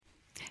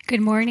Good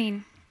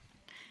morning.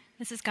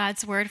 This is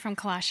God's word from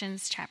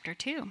Colossians chapter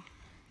 2.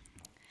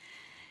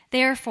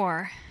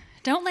 Therefore,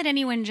 don't let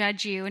anyone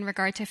judge you in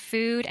regard to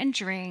food and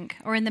drink,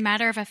 or in the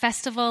matter of a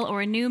festival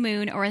or a new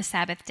moon or a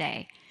Sabbath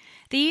day.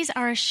 These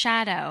are a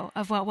shadow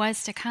of what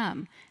was to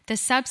come. The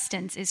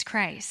substance is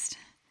Christ.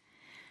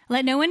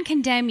 Let no one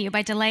condemn you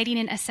by delighting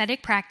in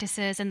ascetic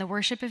practices and the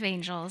worship of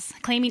angels,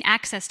 claiming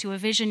access to a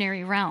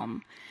visionary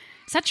realm.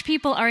 Such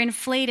people are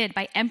inflated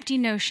by empty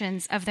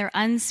notions of their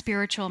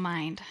unspiritual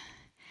mind.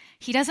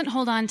 He doesn't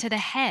hold on to the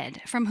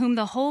head, from whom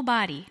the whole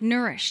body,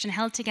 nourished and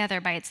held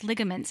together by its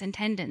ligaments and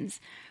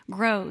tendons,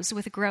 grows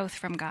with growth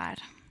from God.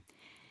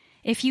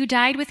 If you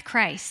died with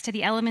Christ to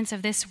the elements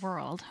of this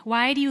world,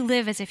 why do you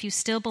live as if you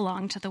still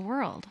belong to the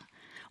world?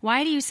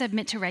 Why do you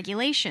submit to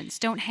regulations?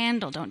 Don't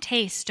handle, don't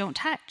taste, don't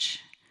touch.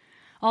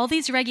 All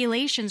these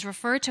regulations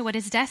refer to what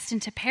is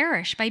destined to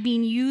perish by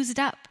being used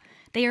up.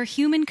 They are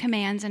human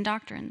commands and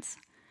doctrines.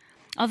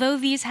 Although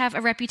these have a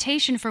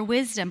reputation for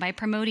wisdom by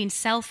promoting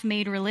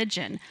self-made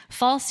religion,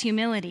 false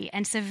humility,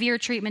 and severe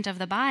treatment of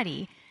the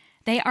body,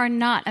 they are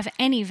not of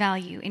any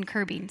value in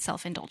curbing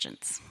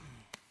self-indulgence.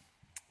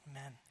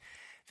 Amen.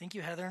 Thank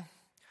you, Heather.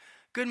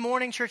 Good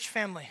morning, church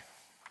family.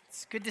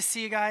 It's good to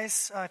see you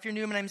guys. If you're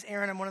new, my name's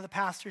Aaron. I'm one of the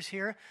pastors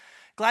here.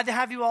 Glad to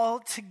have you all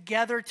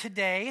together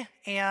today,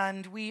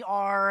 and we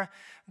are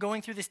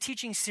going through this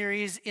teaching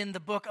series in the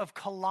book of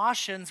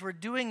Colossians. We're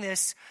doing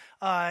this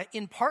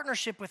in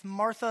partnership with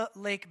Martha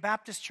Lake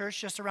Baptist Church,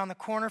 just around the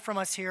corner from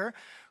us here,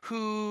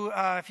 who,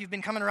 if you've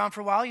been coming around for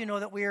a while, you know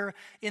that we're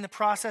in the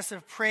process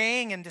of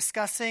praying and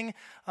discussing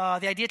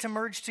the idea to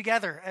merge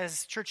together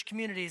as church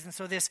communities. And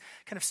so this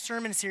kind of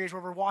sermon series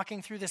where we're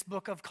walking through this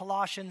book of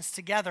Colossians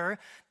together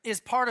is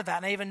part of that.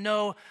 And I even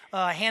know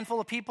a handful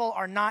of people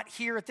are not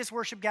here at this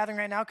worship gathering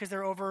right now because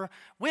they're over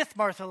with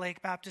Martha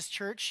Lake Baptist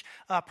Church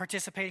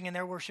participating in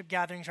their worship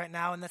gatherings right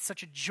now, and that's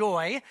such a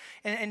joy.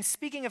 And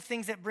speaking of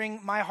things that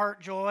bring my heart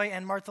joy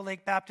and Martha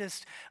Lake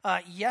Baptist,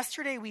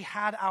 yesterday we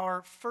had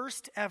our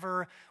first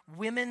ever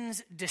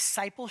Women's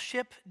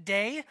Discipleship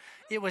Day.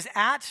 It was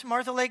at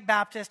Martha Lake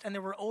Baptist, and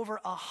there were over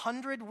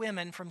 100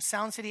 women from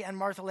Sound City and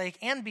Martha Lake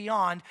and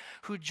beyond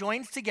who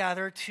joined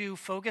together to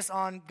focus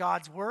on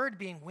God's Word,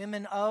 being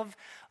women of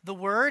the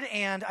Word.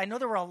 And I know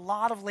there were a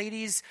lot of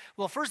ladies.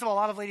 Well, first of all, a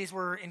lot of ladies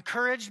were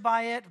encouraged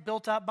by it,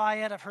 built up by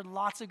it. I've heard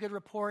lots of good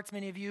reports.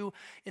 Many of you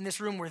in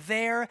this room were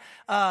there.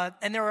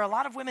 And there were a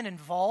lot of women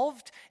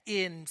involved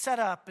in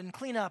setup and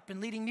cleanup and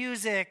leading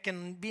music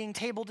and being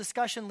table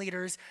discussion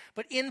leaders.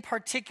 But in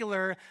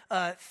particular,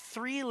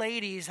 3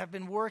 ladies have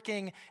been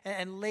working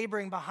and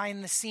laboring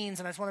behind the scenes.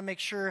 And I just want to make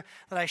sure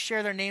that I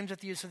share their names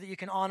with you so that you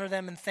can honor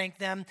them and thank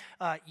them.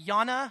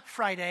 Yana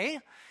Friday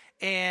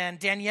and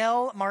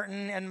Danielle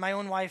Martin and my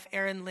own wife,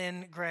 Erin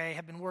Lynn Gray,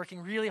 have been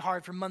working really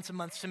hard for months and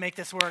months to make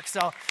this work.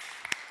 So,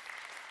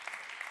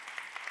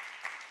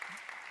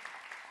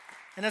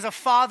 and as a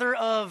father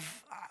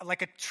of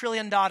like 1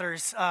 trillion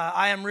daughters,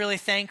 I am really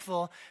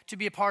thankful to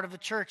be a part of the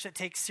church that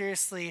takes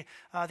seriously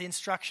the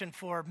instruction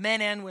for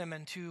men and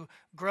women to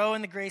grow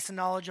in the grace and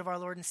knowledge of our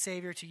Lord and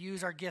Savior, to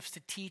use our gifts to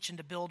teach and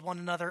to build one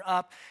another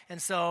up.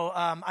 And so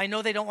I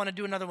know they don't want to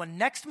do another one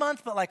next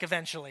month, but like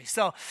eventually.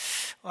 So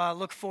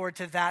look forward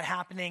to that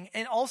happening.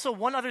 And also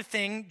one other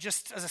thing,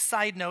 just as a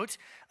side note,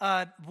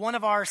 one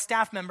of our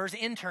staff members,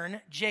 intern,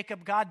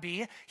 Jacob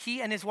Godby,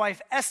 he and his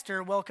wife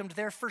Esther welcomed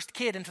their first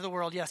kid into the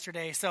world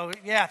yesterday. So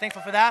yeah,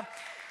 thankful for that.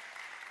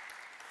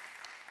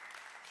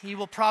 He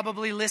will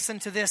probably listen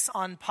to this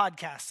on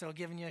podcast, so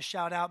giving you a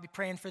shout out, be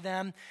praying for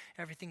them.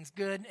 Everything's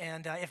good.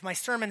 And if my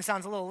sermon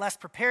sounds a little less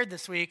prepared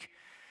this week,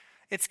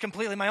 it's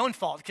completely my own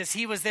fault because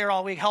he was there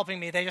all week helping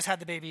me. They just had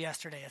the baby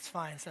yesterday. It's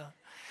fine. So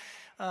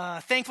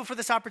thankful for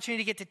this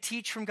opportunity to get to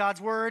teach from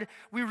God's Word.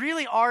 We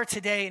really are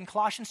today in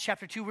Colossians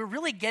chapter 2. We're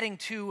really getting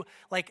to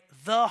like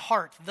the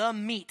heart, the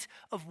meat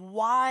of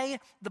why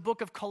the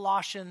book of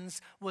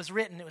Colossians was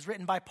written. It was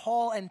written by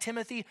Paul and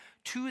Timothy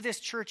to this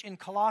church in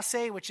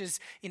Colossae, which is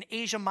in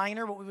Asia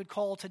Minor, what we would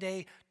call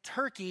today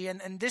Turkey.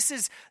 And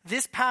this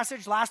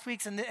passage, last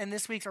week's and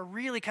this week's, are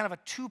really kind of a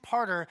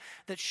two-parter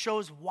that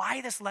shows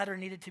why this letter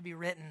needed to be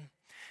written.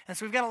 And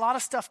so we've got a lot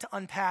of stuff to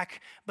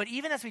unpack, but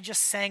even as we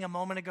just sang a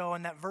moment ago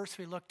in that verse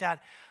we looked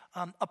at,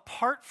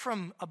 apart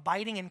from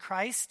abiding in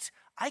Christ,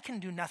 I can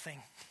do nothing.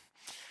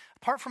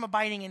 Apart from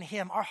abiding in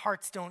Him, our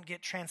hearts don't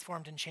get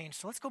transformed and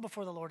changed. So let's go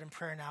before the Lord in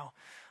prayer now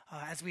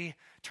as we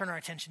turn our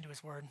attention to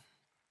His Word.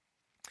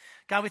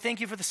 God, we thank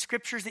you for the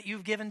scriptures that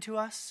you've given to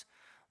us.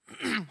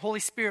 Holy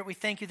Spirit, we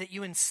thank you that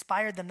you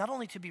inspired them not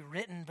only to be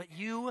written, but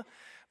you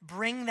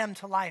bring them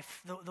to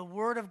life. The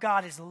Word of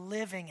God is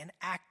living and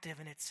active,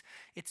 and it's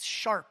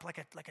sharp, like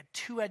a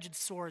two-edged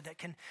sword that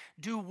can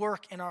do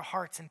work in our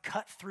hearts and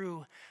cut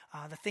through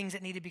the things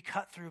that need to be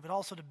cut through, but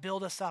also to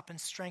build us up and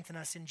strengthen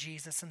us in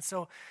Jesus. And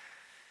so,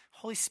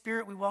 Holy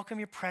Spirit, we welcome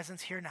your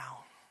presence here now.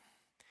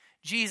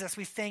 Jesus,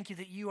 we thank you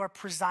that you are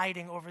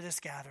presiding over this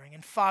gathering.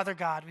 And Father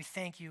God, we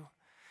thank you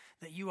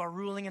that you are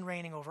ruling and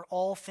reigning over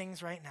all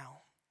things right now.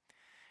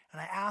 And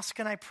I ask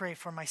and I pray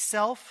for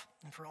myself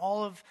and for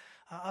all of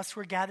us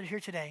who are gathered here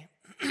today.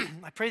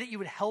 I pray that you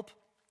would help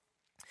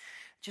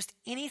just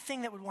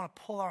anything that would want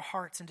to pull our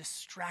hearts and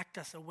distract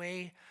us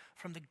away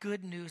from the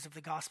good news of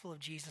the gospel of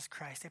Jesus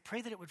Christ. I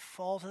pray that it would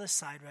fall to the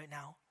side right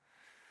now,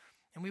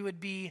 and we would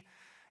be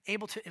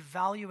able to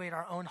evaluate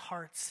our own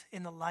hearts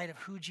in the light of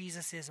who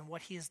Jesus is and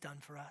what he has done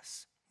for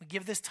us. We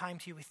give this time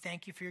to you. We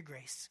thank you for your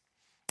grace.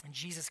 In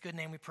Jesus' good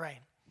name we pray.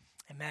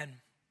 Amen.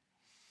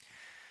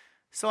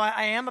 So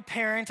I am a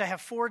parent. I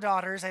have 4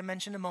 daughters. I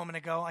mentioned a moment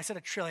ago. I said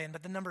a trillion,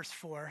 but the number's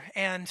 4.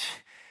 And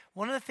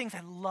one of the things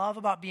I love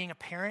about being a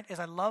parent is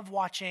I love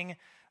watching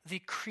the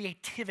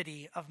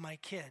creativity of my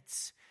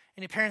kids.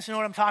 Any parents know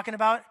what I'm talking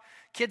about?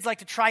 Kids like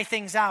to try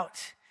things out.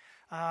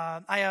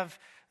 I have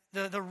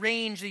the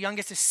range, the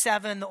youngest is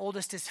 7, the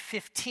oldest is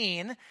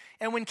 15.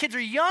 And when kids are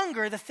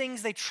younger, the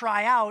things they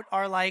try out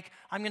are like,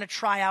 I'm going to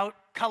try out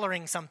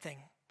coloring something.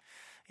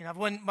 You know,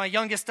 when my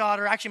youngest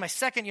daughter, actually my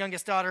second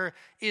youngest daughter,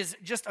 is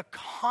just a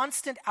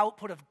constant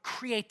output of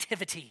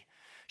creativity.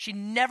 She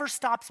never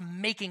stops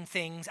making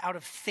things out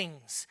of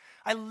things.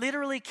 I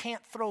literally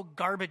can't throw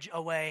garbage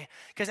away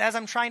because as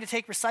I'm trying to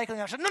take recycling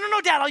out, she's like,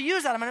 no, Dad, I'll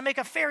use that. I'm going to make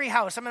a fairy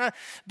house. I'm going to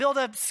build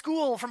a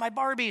school for my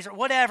Barbies or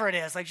whatever it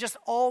is. Like just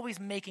always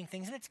making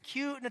things. And it's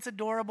cute and it's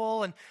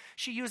adorable and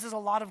she uses a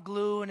lot of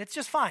glue and it's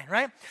just fine,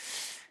 right?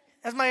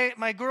 As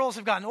my girls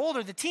have gotten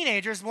older, the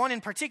teenagers, one in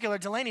particular,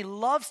 Delaney,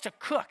 loves to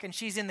cook, and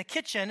she's in the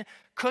kitchen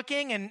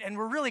cooking, and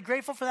we're really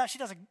grateful for that. She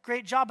does a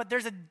great job, but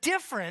there's a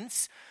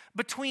difference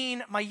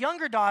between my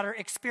younger daughter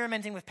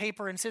experimenting with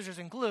paper and scissors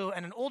and glue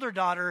and an older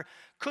daughter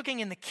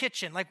cooking in the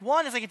kitchen. Like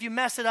one is like if you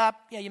mess it up,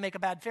 yeah, you make a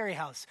bad fairy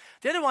house.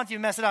 The other one, if you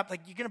mess it up,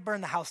 like you're going to burn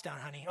the house down,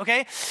 honey,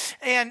 okay?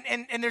 And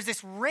there's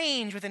this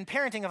range within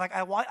parenting of like,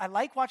 I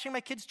like watching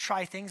my kids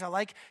try things. I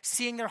like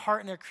seeing their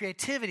heart and their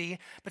creativity,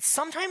 but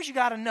sometimes you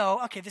got to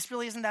know, okay, this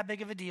really isn't that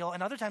big of a deal.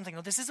 And other times like,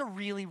 no, this is a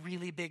really,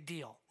 really big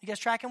deal. You guys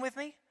tracking with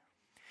me?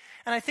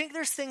 And I think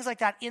there's things like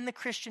that in the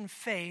Christian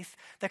faith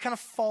that kind of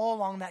fall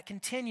along that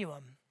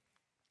continuum.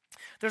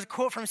 There's a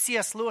quote from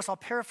C.S. Lewis, I'll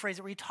paraphrase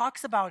it, where he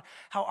talks about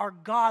how our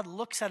God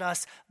looks at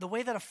us the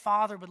way that a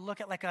father would look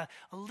at like a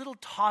little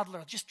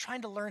toddler just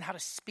trying to learn how to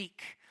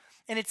speak.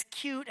 And it's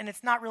cute and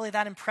it's not really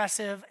that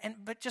impressive,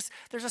 but just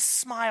there's a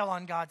smile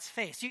on God's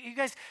face. Do you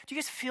guys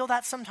feel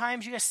that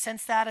sometimes? You guys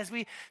sense that as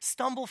we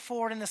stumble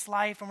forward in this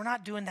life and we're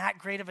not doing that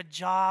great of a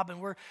job and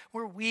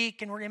we're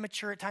weak and we're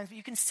immature at times, but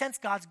you can sense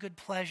God's good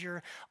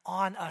pleasure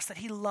on us, that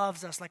he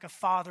loves us like a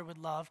father would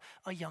love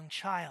a young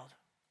child.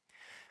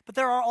 But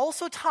there are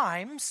also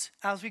times,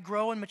 as we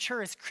grow and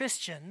mature as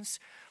Christians,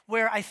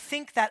 where I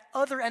think that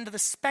other end of the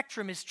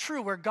spectrum is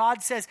true, where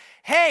God says,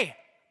 hey,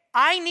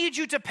 I need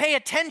you to pay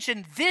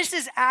attention. This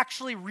is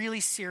actually really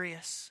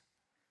serious.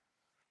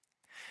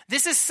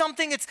 This is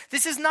something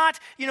this is not,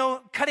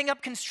 cutting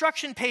up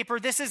construction paper.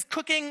 This is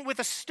cooking with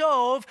a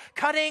stove,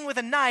 cutting with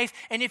a knife,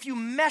 and if you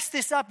mess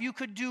this up, you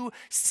could do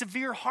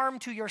severe harm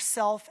to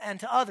yourself and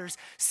to others.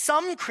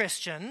 Some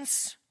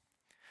Christians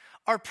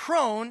are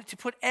prone to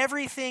put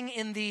everything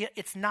in the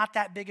it's not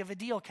that big of a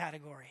deal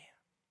category.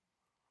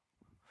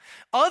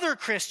 Other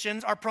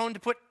Christians are prone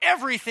to put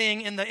everything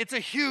in the it's a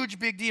huge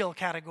big deal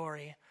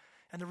category.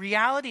 And the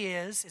reality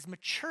is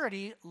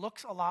maturity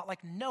looks a lot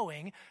like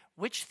knowing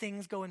which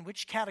things go in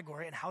which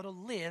category and how to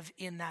live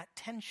in that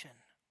tension.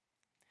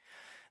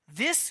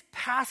 This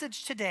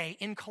passage today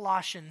in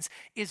Colossians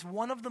is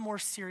one of the more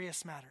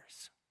serious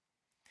matters.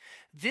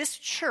 This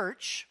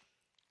church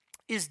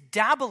is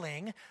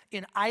dabbling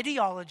in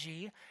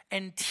ideology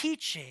and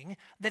teaching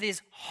that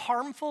is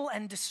harmful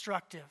and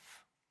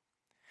destructive.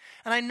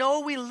 And I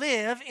know we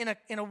live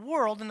in a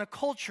world, in a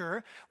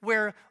culture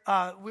where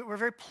we're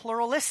very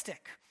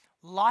pluralistic.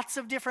 Lots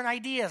of different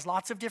ideas,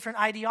 lots of different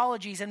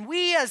ideologies. And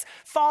we as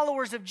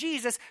followers of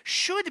Jesus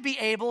should be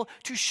able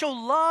to show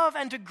love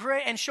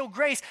and show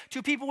grace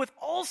to people with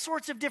all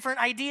sorts of different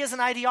ideas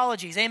and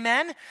ideologies.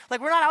 Amen?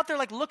 Like we're not out there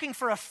like looking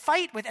for a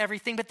fight with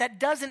everything, but that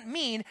doesn't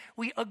mean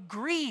we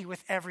agree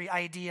with every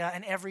idea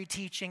and every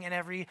teaching and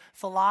every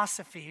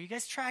philosophy. Are you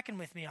guys tracking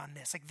with me on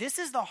this? Like this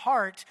is the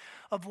heart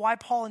of why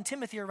Paul and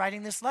Timothy are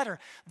writing this letter.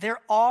 There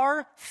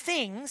are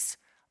things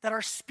that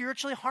are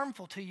spiritually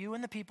harmful to you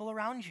and the people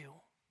around you.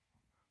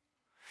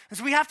 And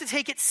so we have to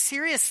take it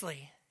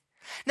seriously.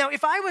 Now,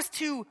 if I was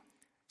to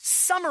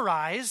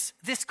summarize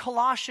this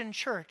Colossian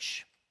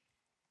church,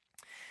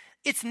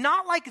 it's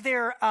not like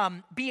they're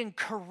being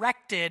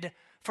corrected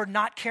for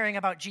not caring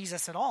about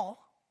Jesus at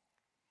all.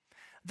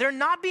 They're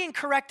not being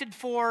corrected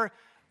for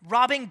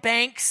robbing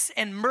banks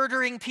and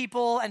murdering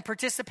people and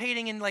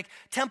participating in like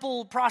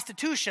temple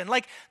prostitution.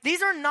 Like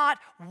these are not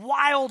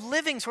wild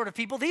living sort of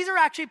people. These are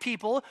actually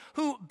people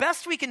who,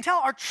 best we can tell,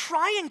 are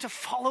trying to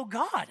follow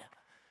God.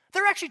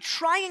 They're actually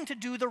trying to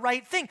do the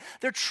right thing.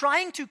 They're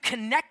trying to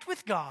connect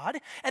with God,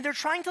 and they're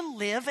trying to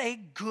live a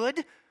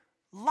good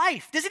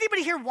life. Does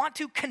anybody here want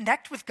to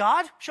connect with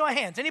God? Show of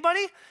hands.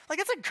 Anybody? Like,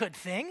 that's a good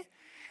thing.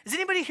 Does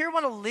anybody here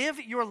want to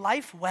live your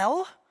life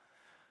well?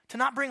 To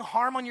not bring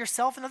harm on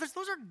yourself and others?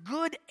 Those are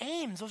good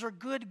aims. Those are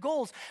good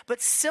goals.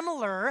 But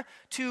similar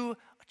to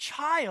a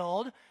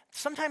child,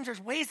 sometimes there's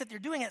ways that they're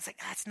doing it. It's like,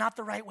 that's not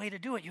the right way to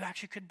do it. You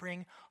actually could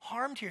bring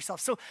harm to yourself.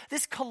 So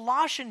this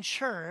Colossian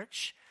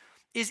church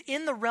is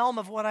in the realm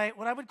of what I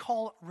would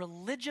call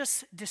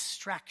religious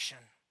distraction.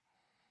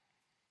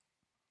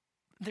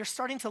 They're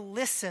starting to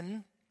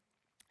listen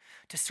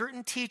to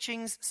certain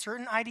teachings,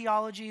 certain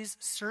ideologies,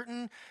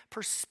 certain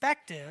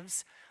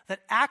perspectives that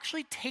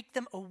actually take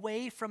them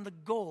away from the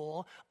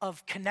goal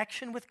of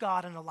connection with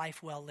God and a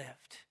life well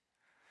lived.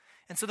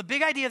 And so the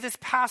big idea of this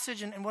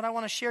passage and what I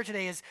want to share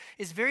today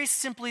is very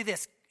simply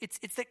this.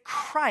 It's that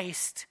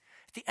Christ,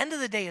 at the end of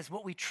the day, is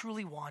what we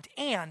truly want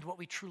and what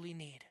we truly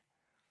need.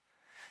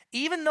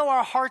 Even though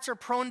our hearts are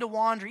prone to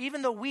wander,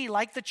 even though we,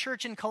 like the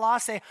church in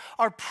Colossae,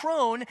 are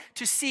prone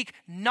to seek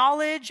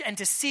knowledge and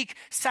to seek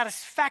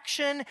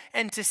satisfaction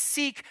and to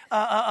seek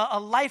a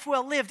life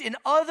well lived in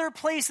other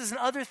places and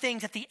other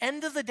things, at the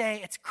end of the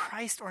day, it's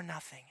Christ or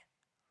nothing.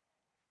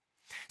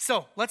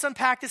 So let's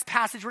unpack this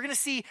passage. We're going to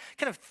see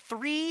kind of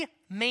three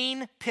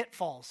main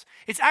pitfalls.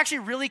 It's actually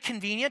really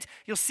convenient.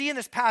 You'll see in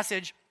this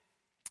passage,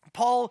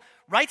 Paul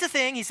writes a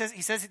thing. He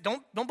says,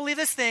 don't believe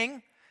this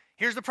thing.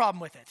 Here's the problem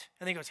with it.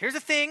 And then he goes, here's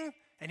the thing,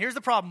 and here's the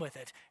problem with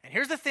it. And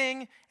here's the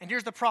thing, and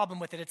here's the problem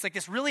with it. It's like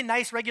this really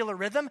nice regular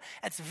rhythm.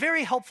 It's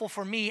very helpful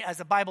for me as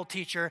a Bible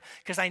teacher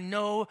because I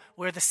know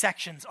where the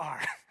sections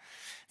are.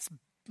 It's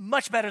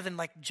much better than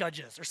like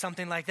Judges or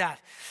something like that.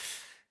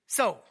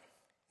 So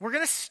we're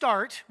going to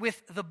start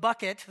with the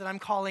bucket that I'm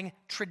calling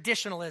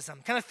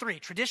traditionalism. Kind of three: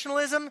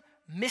 traditionalism,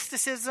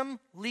 mysticism,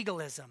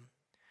 legalism.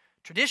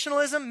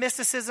 Traditionalism,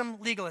 mysticism,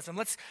 legalism.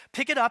 Let's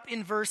pick it up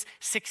in verse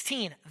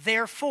 16.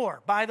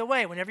 Therefore, by the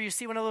way, whenever you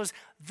see one of those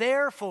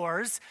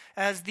therefores,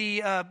 as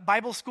the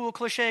Bible school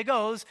cliche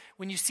goes,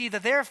 when you see the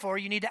therefore,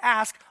 you need to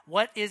ask,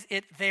 what is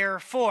it there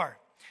for?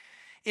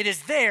 It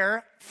is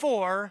there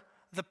for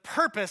the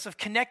purpose of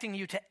connecting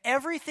you to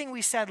everything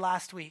we said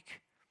last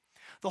week.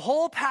 The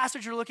whole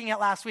passage we're looking at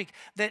last week,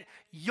 that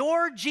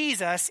your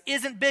Jesus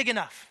isn't big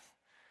enough.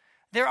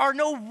 There are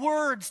no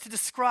words to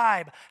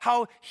describe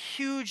how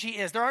huge he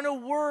is. There are no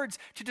words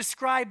to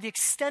describe the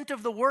extent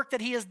of the work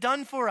that he has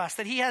done for us,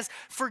 that he has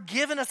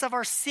forgiven us of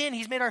our sin.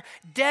 He's made our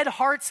dead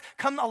hearts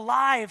come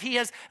alive. He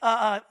has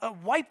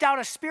wiped out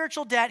a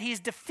spiritual debt. He's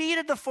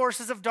defeated the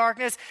forces of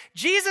darkness.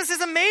 Jesus is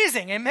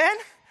amazing, amen?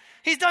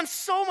 He's done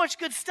so much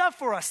good stuff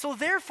for us. So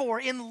therefore,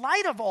 in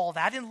light of all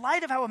that, in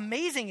light of how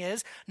amazing he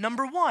is,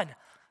 number one,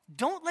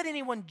 don't let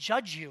anyone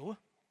judge you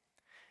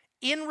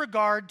in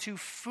regard to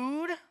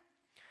food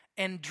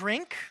and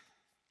drink,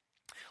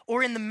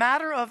 or in the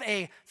matter of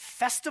a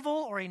festival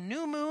or a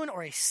new moon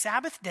or a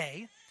Sabbath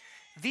day.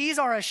 These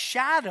are a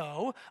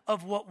shadow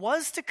of what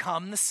was to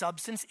come. The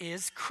substance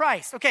is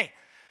Christ. Okay,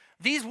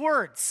 these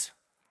words,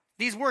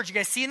 you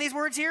guys seeing these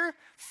words here?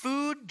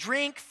 Food,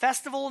 drink,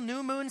 festival,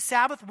 new moon,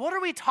 Sabbath. What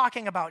are we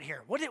talking about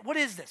here? What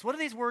is this? What do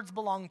these words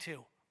belong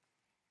to?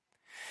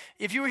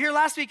 If you were here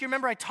last week, you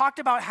remember I talked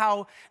about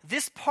how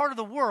this part of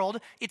the world,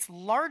 it's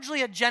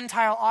largely a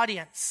Gentile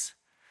audience.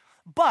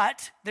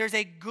 But there's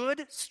a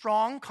good,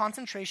 strong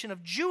concentration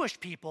of Jewish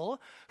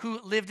people who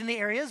lived in the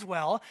area as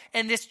well.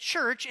 And this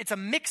church, it's a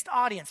mixed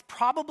audience,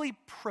 probably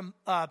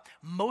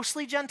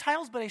mostly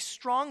Gentiles, but a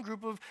strong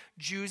group of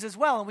Jews as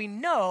well. And we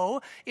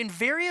know in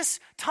various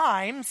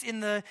times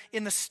in the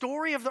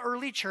story of the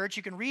early church,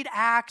 you can read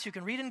Acts, you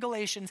can read in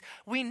Galatians,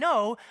 we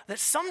know that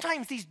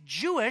sometimes these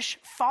Jewish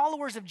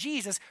followers of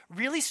Jesus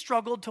really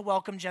struggled to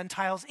welcome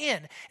Gentiles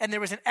in. And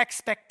there was an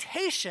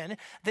expectation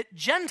that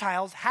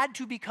Gentiles had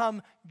to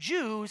become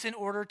Jews in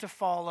order to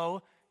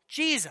follow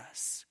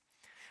Jesus.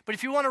 But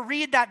if you want to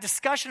read that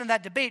discussion and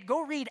that debate,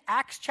 go read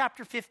Acts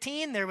chapter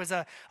 15. There was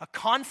a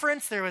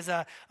conference, there was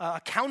a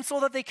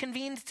council that they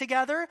convened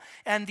together,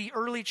 and the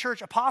early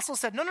church apostles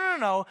said,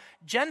 no.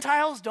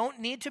 Gentiles don't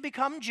need to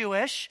become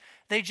Jewish.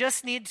 They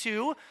just need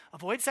to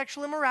avoid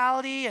sexual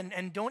immorality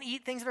and don't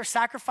eat things that are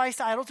sacrificed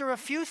to idols. There were a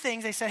few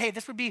things they said, hey,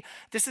 this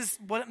is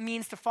what it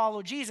means to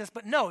follow Jesus.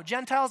 But no,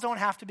 Gentiles don't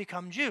have to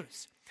become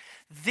Jews.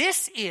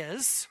 This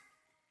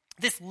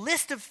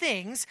list of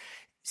things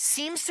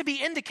seems to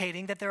be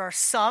indicating that there are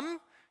some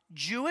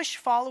Jewish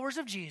followers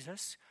of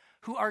Jesus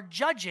who are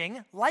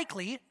judging,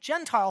 likely,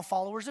 Gentile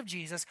followers of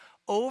Jesus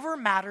over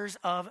matters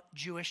of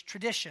Jewish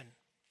tradition.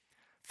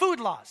 Food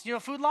laws. You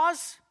know food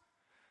laws?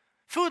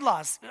 Food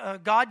laws.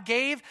 God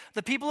gave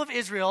the people of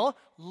Israel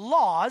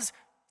laws.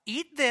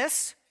 Eat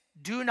this,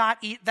 do not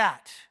eat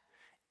that.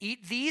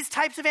 Eat these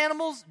types of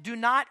animals, do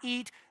not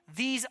eat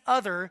these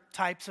other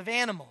types of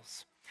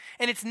animals.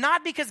 And it's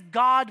not because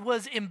God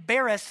was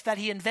embarrassed that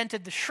he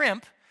invented the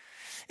shrimp.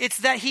 It's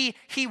that he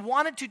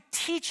wanted to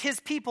teach his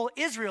people,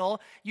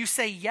 Israel, you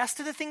say yes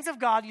to the things of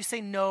God, you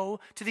say no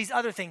to these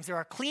other things. There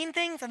are clean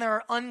things and there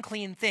are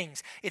unclean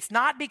things. It's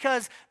not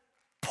because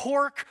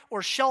pork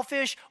or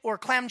shellfish or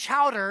clam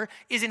chowder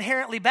is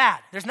inherently bad.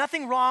 There's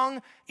nothing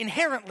wrong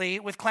inherently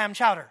with clam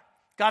chowder.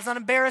 God's not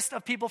embarrassed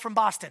of people from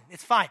Boston.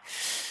 It's fine.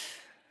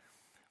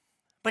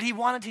 But he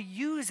wanted to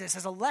use this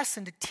as a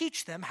lesson to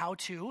teach them how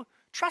to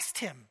trust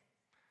him.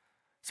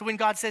 So when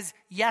God says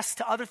yes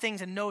to other things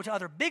and no to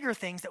other bigger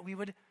things, that we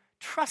would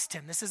trust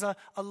him. This is a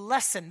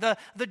lesson.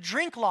 The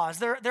drink laws,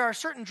 there are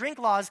certain drink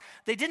laws.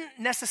 They didn't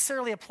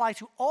necessarily apply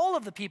to all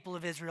of the people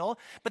of Israel,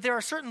 but there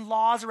are certain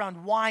laws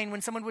around wine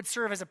when someone would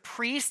serve as a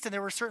priest, and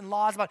there were certain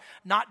laws about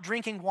not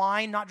drinking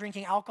wine, not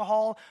drinking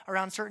alcohol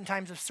around certain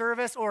times of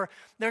service, or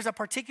there's a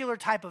particular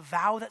type of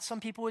vow that some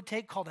people would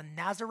take called a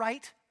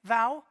Nazirite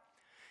vow,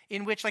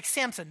 in which, like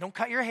Samson, don't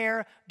cut your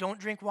hair, don't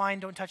drink wine,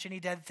 don't touch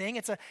any dead thing.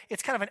 It's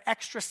kind of an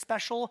extra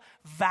special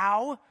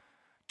vow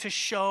to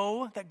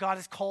show that God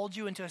has called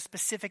you into a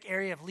specific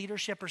area of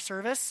leadership or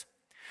service.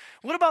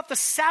 What about the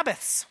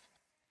Sabbaths?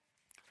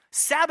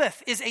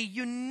 Sabbath is a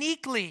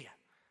uniquely,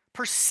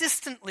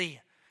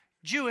 persistently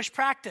Jewish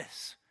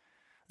practice.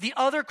 The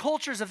other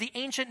cultures of the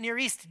ancient Near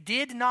East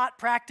did not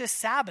practice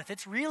Sabbath.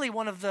 It's really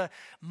one of the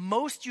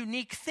most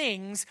unique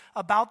things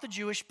about the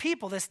Jewish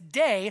people, this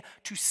day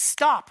to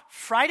stop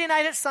Friday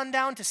night at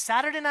sundown to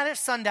Saturday night at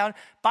sundown.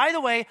 By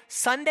the way,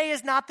 Sunday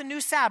is not the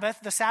new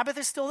Sabbath. The Sabbath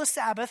is still the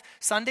Sabbath.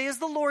 Sunday is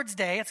the Lord's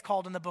Day, it's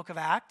called in the book of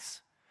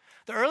Acts.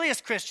 The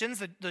earliest Christians,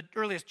 the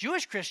earliest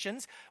Jewish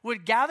Christians,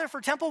 would gather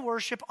for temple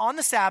worship on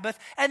the Sabbath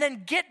and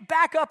then get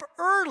back up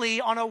early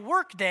on a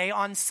work day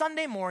on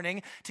Sunday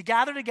morning to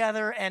gather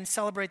together and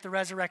celebrate the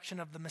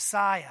resurrection of the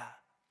Messiah.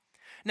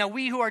 Now,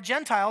 we who are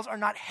Gentiles are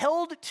not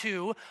held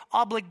to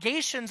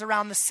obligations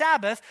around the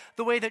Sabbath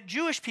the way that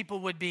Jewish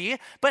people would be,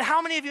 but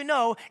how many of you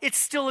know it's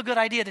still a good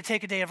idea to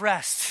take a day of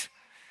rest?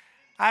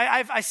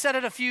 I said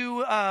it a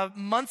few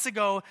months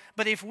ago,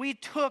 but if we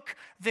took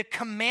the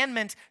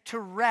commandment to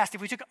rest,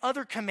 if we took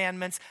other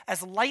commandments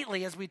as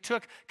lightly as we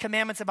took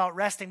commandments about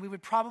resting, we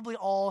would probably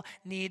all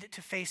need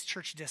to face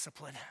church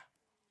discipline.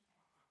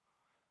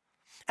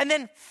 And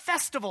then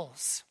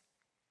festivals.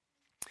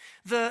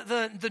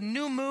 The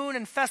new moon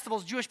and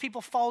festivals, Jewish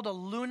people followed a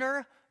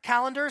lunar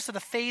calendar, so the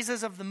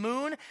phases of the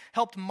moon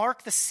helped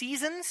mark the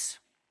seasons.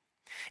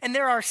 And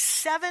there are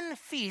 7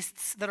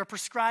 feasts that are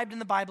prescribed in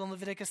the Bible in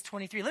Leviticus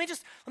 23. Let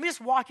me just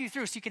walk you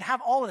through so you can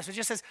have all of this. It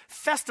just says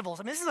festivals.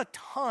 I mean, this is a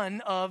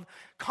ton of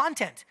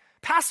content.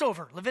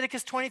 Passover,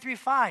 Leviticus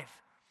 23:5.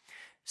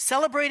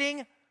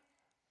 Celebrating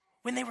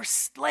when they were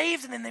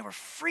slaves and then they were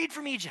freed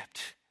from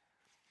Egypt.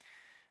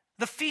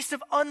 The Feast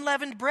of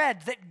Unleavened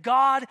Bread, that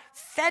God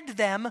fed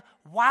them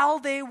while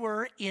they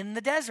were in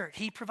the desert.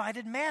 He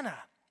provided manna.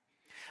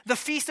 The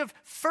Feast of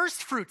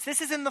First Fruits. This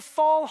is in the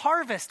fall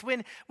harvest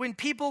when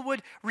people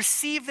would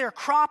receive their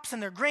crops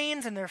and their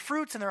grains and their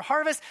fruits and their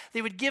harvest.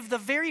 They would give the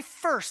very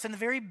first and the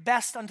very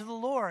best unto the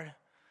Lord. And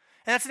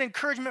that's an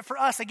encouragement for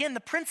us. Again,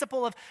 the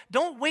principle of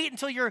don't wait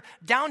until you're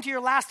down to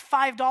your last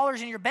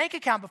 $5 in your bank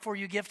account before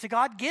you give to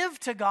God. Give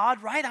to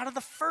God right out of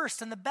the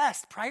first and the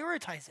best.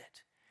 Prioritize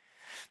it.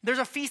 There's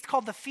a feast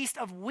called the Feast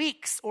of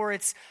Weeks, or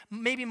it's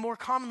maybe more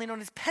commonly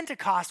known as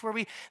Pentecost,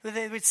 where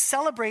they would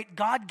celebrate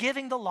God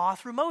giving the law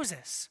through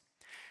Moses.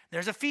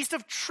 There's a Feast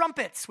of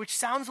Trumpets, which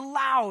sounds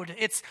loud.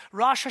 It's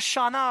Rosh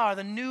Hashanah,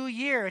 the new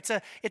year. It's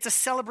a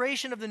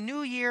celebration of the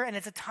new year, and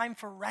it's a time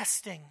for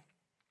resting.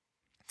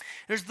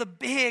 There's the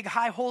big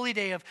high holy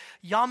day of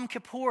Yom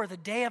Kippur, the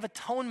Day of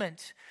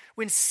Atonement,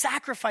 when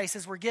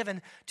sacrifices were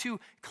given to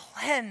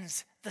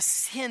cleanse the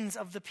sins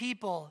of the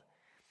people.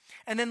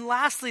 And then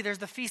lastly, there's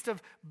the Feast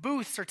of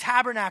Booths or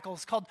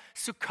Tabernacles called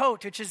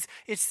Sukkot,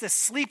 it's the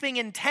sleeping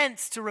in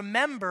tents to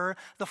remember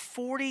the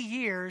 40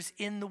 years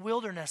in the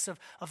wilderness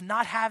of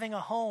not having a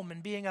home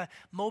and being a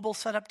mobile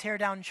set up, tear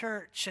down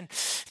church. And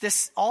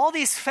all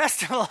these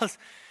festivals,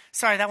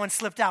 sorry, that one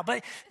slipped out,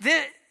 but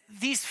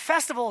these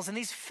festivals and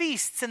these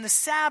feasts and the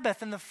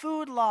Sabbath and the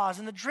food laws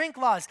and the drink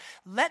laws,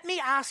 let me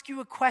ask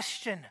you a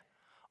question.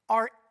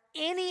 Are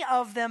any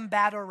of them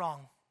bad or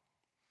wrong?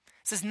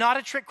 This is not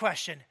a trick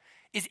question.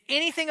 Is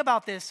anything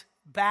about this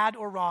bad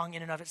or wrong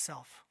in and of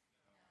itself?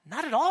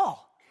 Not at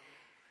all.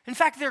 In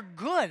fact, they're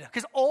good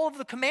because all of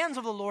the commands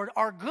of the Lord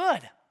are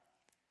good.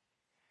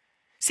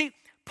 See,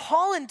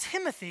 Paul and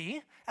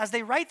Timothy, as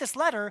they write this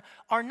letter,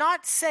 are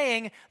not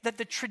saying that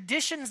the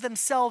traditions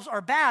themselves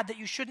are bad, that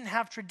you shouldn't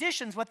have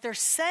traditions. What they're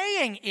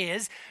saying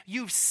is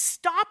you've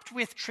stopped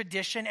with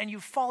tradition and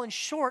you've fallen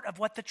short of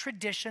what the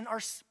tradition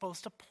are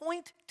supposed to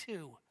point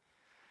to.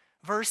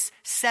 Verse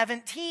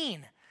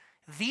 17.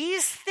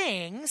 These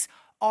things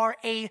are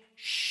a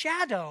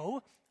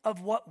shadow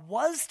of what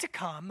was to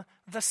come.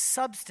 The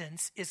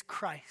substance is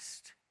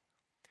Christ.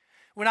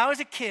 When I was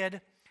a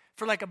kid,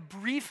 for like a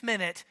brief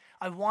minute,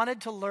 I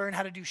wanted to learn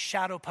how to do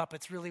shadow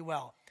puppets really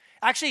well.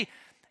 Actually,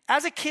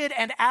 as a kid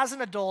and as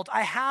an adult,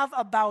 I have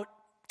about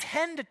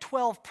 10 to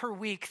 12 per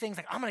week things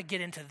like, I'm going to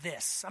get into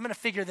this. I'm going to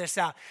figure this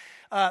out.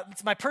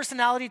 It's my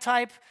personality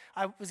type.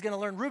 I was going to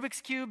learn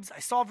Rubik's Cubes. I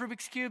solved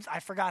Rubik's Cubes. I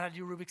forgot how to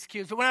do Rubik's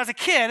Cubes. But when I was a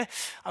kid,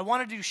 I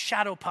wanted to do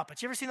shadow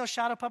puppets. You ever seen those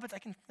shadow puppets?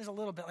 There's a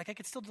little bit. Like I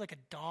could still do like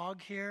a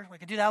dog here. I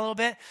could do that a little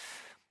bit.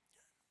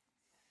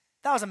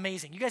 That was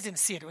amazing. You guys didn't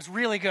see it. It was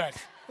really good.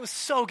 It was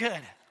so good.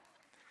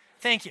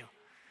 Thank you.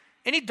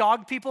 Any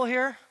dog people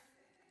here?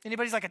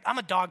 Anybody's like, I'm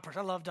a dog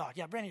person. I love dogs.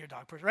 Yeah, Brandon, you're a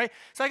dog person, right?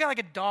 So I got like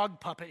a dog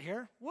puppet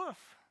here. Woof.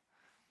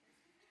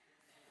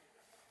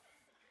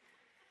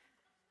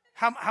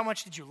 How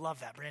much did you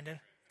love that,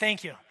 Brandon?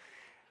 Thank you.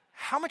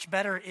 how much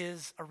better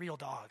is a real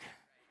dog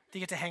that you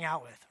get to hang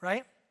out with,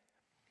 right?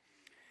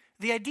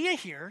 The idea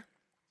here,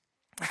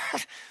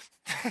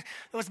 it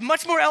was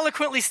much more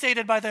eloquently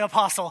stated by the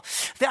apostle.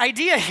 The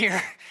idea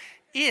here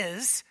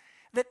is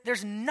that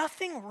there's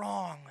nothing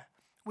wrong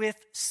with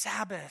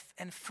Sabbath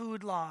and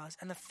food laws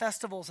and the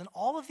festivals and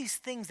all of these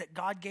things that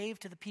God gave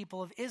to the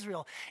people of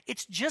Israel.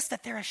 It's just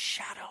that they're a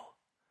shadow.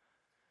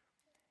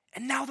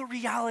 And now the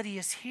reality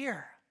is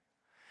here.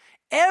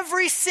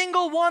 Every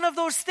single one of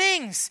those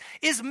things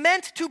is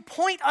meant to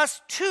point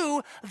us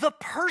to the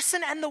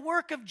person and the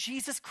work of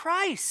Jesus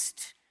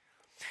Christ.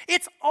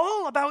 It's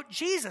all about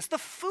Jesus. The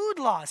food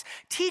laws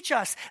teach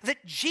us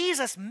that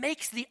Jesus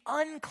makes the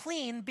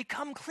unclean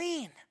become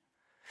clean.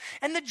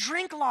 And the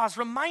drink laws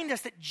remind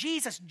us that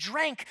Jesus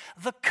drank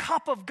the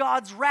cup of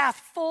God's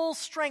wrath, full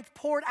strength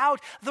poured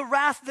out, the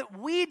wrath that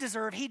we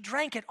deserve. He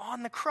drank it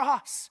on the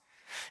cross.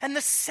 And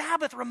the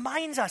Sabbath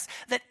reminds us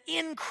that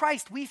in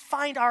Christ we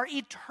find our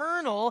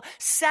eternal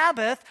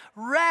Sabbath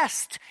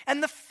rest.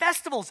 And the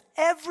festivals,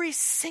 every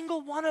single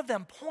one of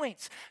them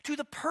points to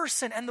the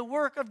person and the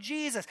work of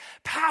Jesus.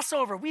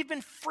 Passover, we've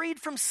been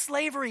freed from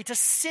slavery to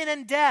sin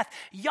and death.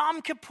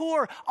 Yom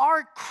Kippur,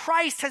 our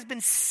Christ has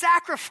been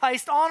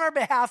sacrificed on our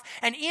behalf,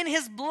 and in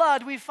his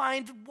blood we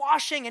find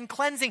washing and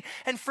cleansing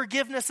and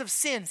forgiveness of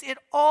sins. It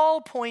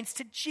all points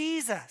to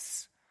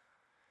Jesus.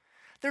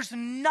 There's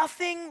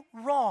nothing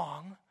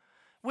wrong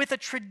with a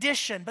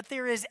tradition, but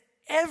there is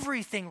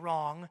everything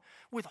wrong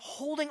with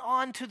holding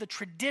on to the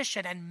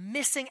tradition and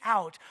missing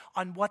out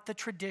on what the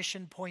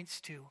tradition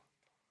points to.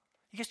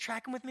 You guys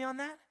tracking with me on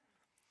that?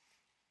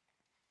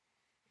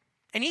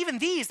 And even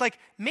these, like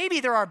maybe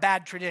there are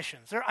bad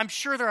traditions. I'm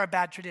sure there are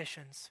bad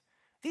traditions.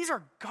 These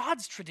are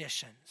God's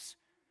traditions.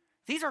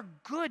 These are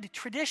good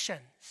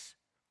traditions.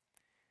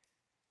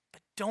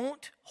 But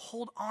don't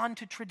hold on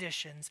to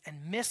traditions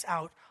and miss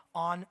out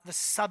on the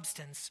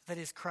substance that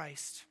is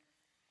Christ.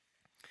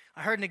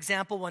 I heard an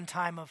example one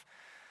time of,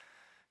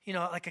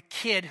 like a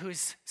kid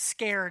who's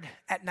scared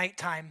at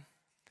nighttime.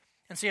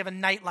 And so you have a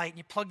nightlight, and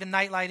you plug the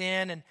nightlight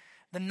in, and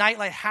the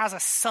nightlight has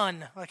a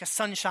sun, like a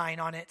sunshine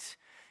on it.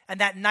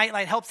 And that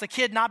nightlight helps the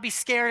kid not be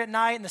scared at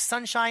night, and the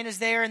sunshine is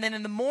there. And then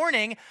in the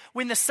morning,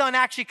 when the sun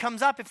actually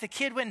comes up, if the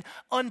kid went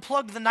and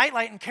unplugged the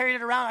nightlight and carried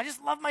it around, I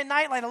just love my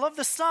nightlight. I love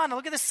the sun. I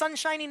look at this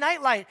sunshiny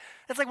nightlight.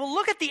 It's like, well,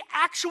 look at the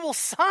actual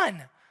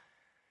sun.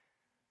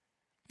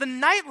 The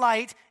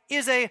nightlight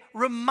is a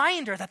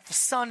reminder that the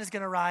sun is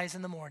going to rise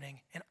in the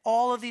morning. And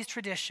all of these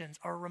traditions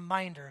are a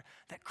reminder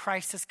that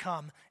Christ has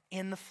come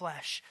in the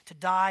flesh to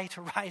die,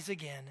 to rise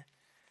again,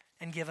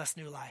 and give us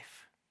new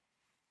life.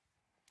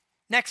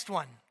 Next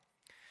one,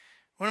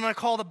 what I'm going to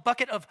call the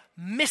bucket of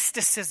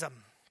mysticism.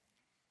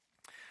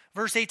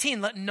 Verse 18,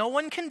 let no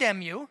one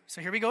condemn you.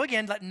 So here we go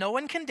again. Let no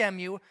one condemn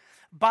you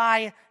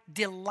by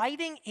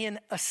delighting in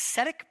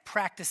ascetic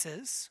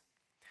practices,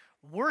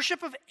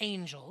 worship of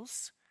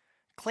angels,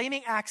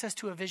 claiming access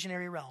to a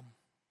visionary realm.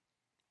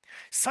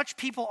 Such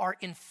people are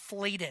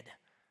inflated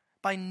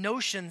by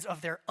notions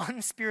of their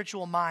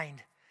unspiritual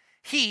mind.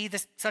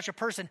 Such a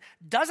person,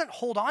 doesn't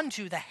hold on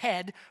to the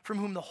head from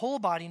whom the whole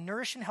body,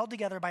 nourished and held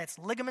together by its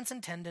ligaments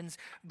and tendons,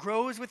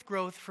 grows with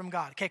growth from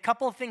God. Okay, a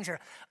couple of things here.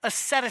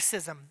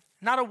 Asceticism,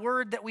 not a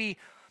word that we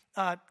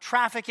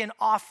traffic in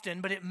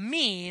often, but it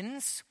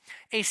means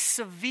a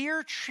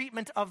severe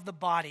treatment of the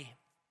body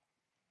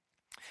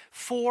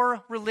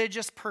for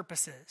religious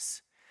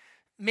purposes.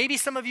 Maybe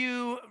some of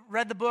you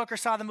read the book or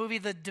saw the movie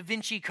The Da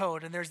Vinci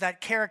Code, and there's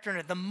that character in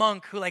it, the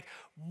monk who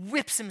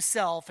whips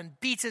himself and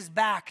beats his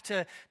back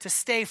to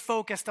stay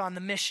focused on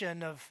the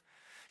mission of,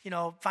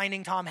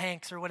 finding Tom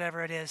Hanks or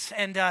whatever it is.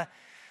 And,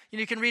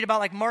 you can read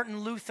about Martin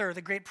Luther,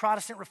 the great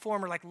Protestant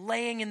reformer,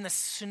 laying in the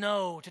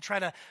snow to try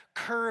to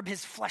curb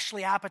his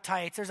fleshly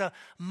appetites. There's a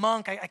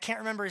monk, I can't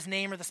remember his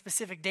name or the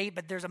specific date,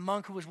 but there's a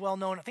monk who was well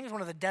known. I think he was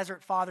one of the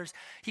Desert Fathers.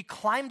 He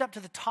climbed up to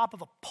the top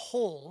of a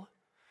pole,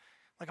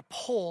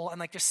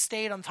 and just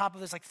stayed on top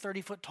of this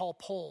 30-foot tall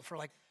pole for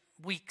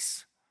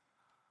weeks.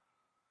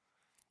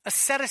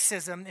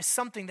 Asceticism is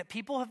something that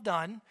people have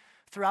done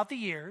throughout the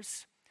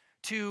years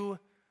to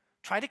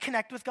try to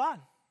connect with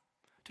God,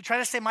 to try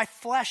to say my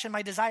flesh and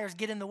my desires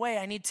get in the way.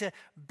 I need to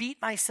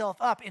beat myself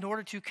up in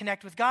order to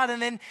connect with God.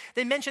 And then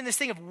they mention this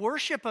thing of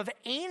worship of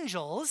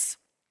angels,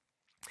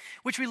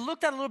 which we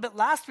looked at a little bit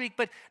last week,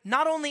 but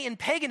not only in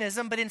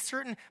paganism, but in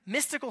certain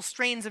mystical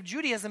strains of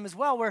Judaism as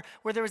well, where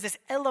there was this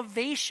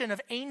elevation of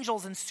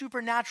angels and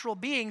supernatural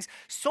beings,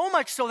 so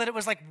much so that it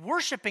was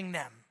worshiping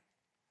them.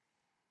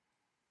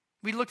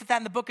 We looked at that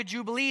in the book of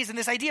Jubilees, and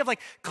this idea of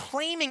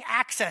claiming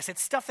access.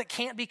 It's stuff that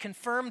can't be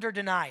confirmed or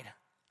denied.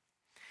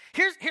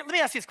 Here, let me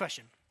ask you this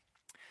question.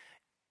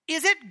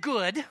 Is it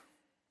good,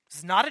 this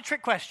is not a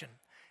trick question,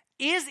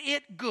 is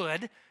it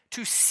good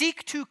to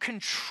seek to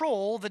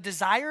control the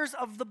desires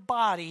of the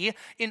body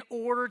in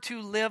order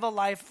to live a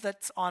life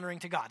that's honoring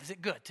to God? Is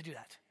it good to do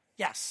that?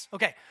 Yes.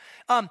 Okay.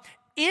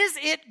 Is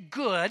it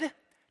good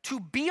to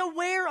be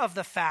aware of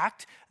the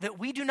fact that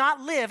we do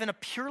not live in a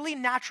purely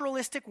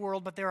naturalistic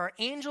world, but there are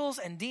angels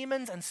and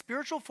demons and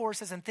spiritual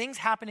forces and things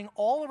happening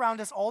all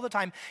around us all the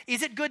time.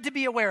 Is it good to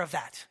be aware of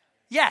that?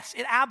 Yes,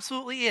 it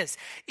absolutely is.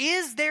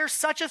 Is there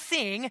such a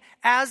thing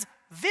as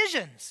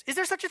visions? Is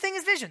there such a thing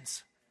as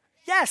visions?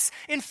 Yes.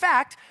 In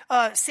fact,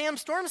 Sam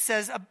Storm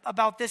says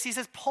about this, he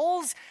says,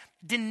 Paul's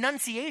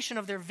denunciation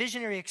of their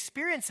visionary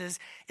experiences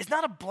is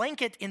not a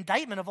blanket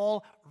indictment of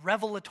all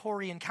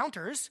revelatory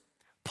encounters.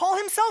 Paul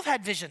himself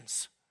had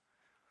visions,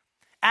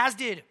 as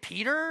did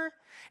Peter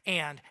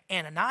and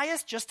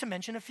Ananias, just to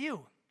mention a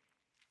few.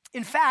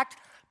 In fact,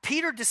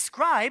 Peter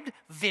described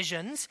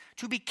visions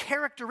to be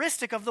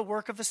characteristic of the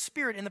work of the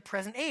Spirit in the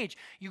present age.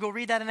 You go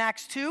read that in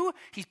Acts 2.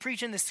 He's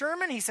preaching the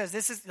sermon. He says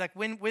this is like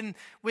when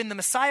the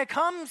Messiah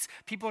comes,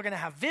 people are going to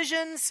have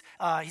visions.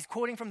 He's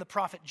quoting from the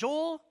prophet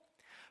Joel.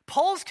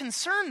 Paul's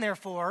concern,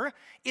 therefore,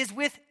 is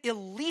with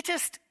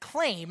elitist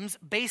claims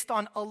based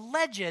on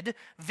alleged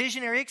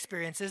visionary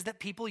experiences that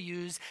people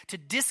use to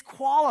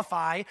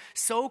disqualify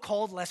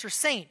so-called lesser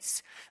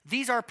saints.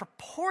 These are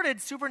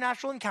purported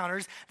supernatural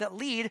encounters that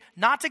lead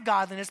not to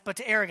godliness but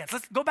to arrogance.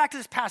 Let's go back to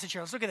this passage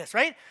here. Let's look at this,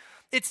 right?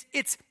 It's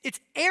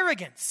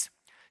arrogance.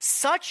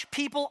 Such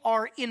people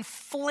are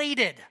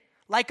inflated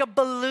like a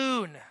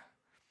balloon,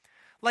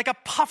 like a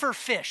puffer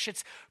fish.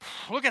 It's,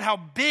 look at how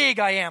big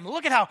I am.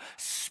 Look at how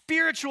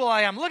spiritual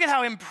I am. Look at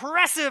how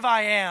impressive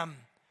I am.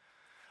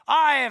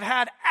 I have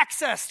had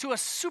access to a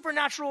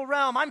supernatural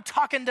realm. I'm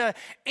talking to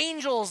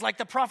angels like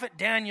the prophet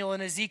Daniel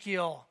and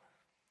Ezekiel.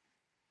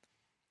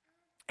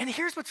 And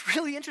here's what's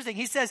really interesting.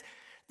 He says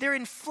they're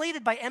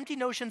inflated by empty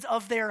notions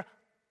of their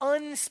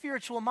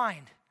unspiritual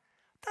mind.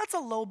 That's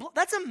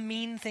a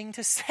mean thing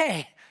to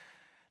say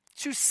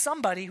to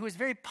somebody who is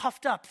very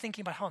puffed up,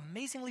 thinking about how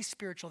amazingly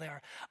spiritual they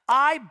are.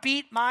 I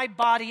beat my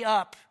body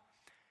up.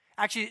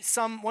 Actually,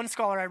 one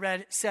scholar I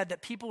read said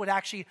that people would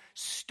actually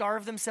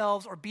starve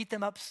themselves or beat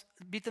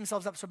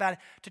themselves up so bad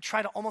to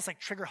try to almost like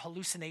trigger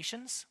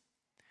hallucinations.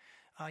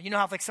 You know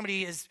how if like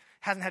somebody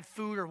hasn't had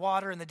food or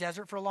water in the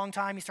desert for a long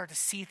time, you start to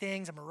see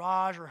things, a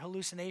mirage or a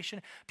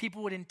hallucination.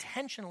 People would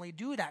intentionally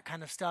do that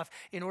kind of stuff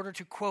in order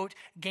to, quote,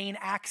 gain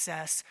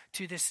access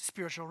to this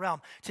spiritual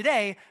realm.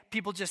 Today,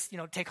 people just,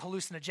 take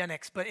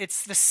hallucinogenics, but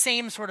it's the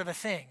same sort of a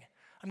thing.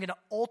 I'm going to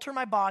alter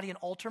my body and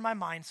alter my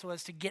mind so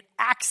as to get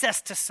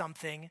access to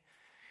something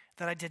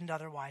that I didn't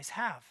otherwise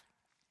have.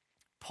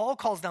 Paul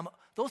calls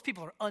those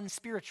people are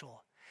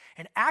unspiritual.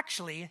 And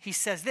actually, he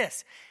says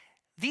this,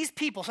 these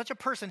people, such a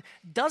person,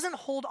 doesn't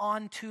hold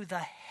on to the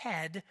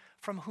head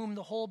from whom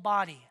the whole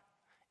body.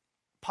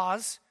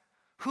 Pause.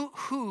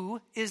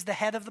 Who is the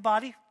head of the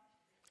body?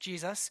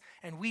 Jesus.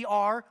 And we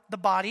are the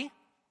body,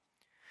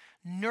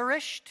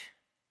 nourished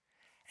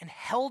and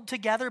held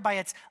together by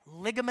its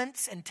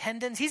ligaments and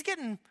tendons. He's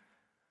getting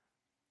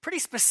pretty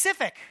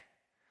specific.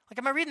 Like,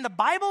 am I reading the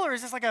Bible or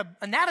is this like an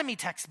anatomy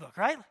textbook,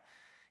 right?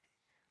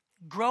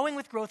 Growing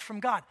with growth from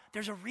God.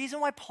 There's a reason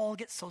why Paul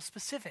gets so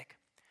specific.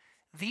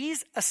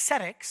 These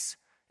ascetics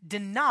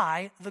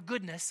deny the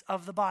goodness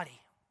of the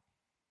body.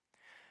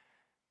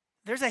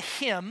 There's a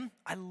hymn.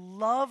 I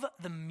love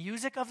the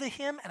music of the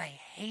hymn, and I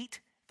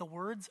hate the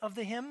words of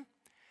the hymn.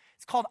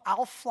 It's called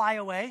I'll Fly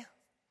Away.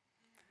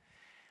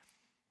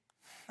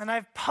 And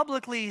I've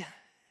publicly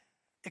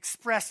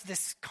expressed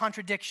this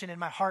contradiction in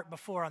my heart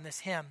before on this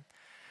hymn.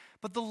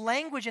 But the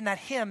language in that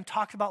hymn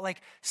talked about like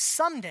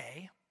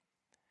someday,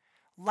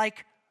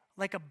 like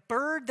a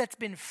bird that's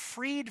been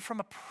freed from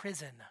a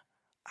prison,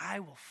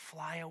 I will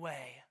fly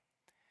away.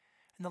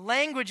 And the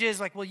language is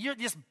like, well,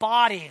 this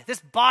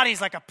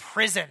body's like a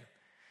prison,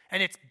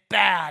 and it's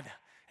bad,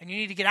 and you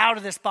need to get out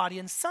of this body.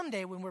 And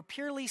someday, when we're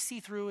purely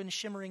see-through and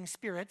shimmering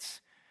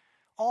spirits,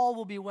 all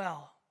will be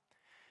well.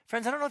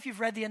 Friends, I don't know if you've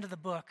read the end of the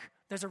book.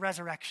 There's a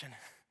resurrection.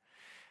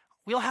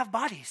 We'll have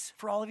bodies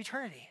for all of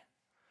eternity.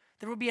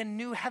 There will be a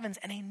new heavens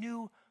and a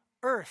new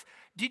earth.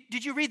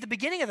 Did you read the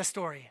beginning of the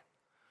story?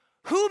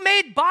 Who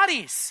made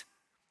bodies?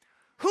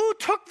 Who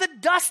took the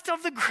dust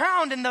of the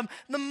ground and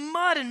the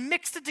mud and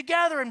mixed it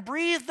together and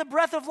breathed the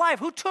breath of life?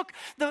 Who took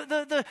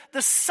the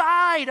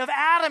side of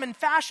Adam and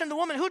fashioned the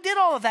woman? Who did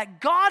all of that?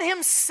 God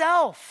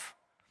himself.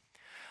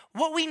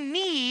 What we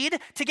need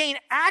to gain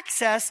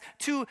access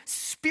to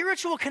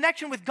spiritual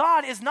connection with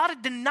God is not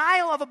a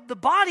denial of the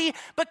body,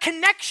 but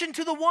connection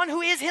to the one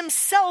who is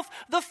himself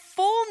the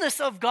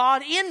fullness of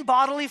God in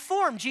bodily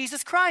form,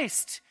 Jesus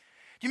Christ.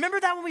 Do you remember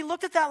that when we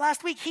looked at that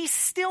last week? He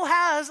still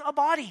has a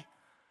body.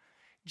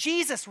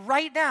 Jesus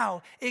right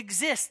now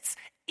exists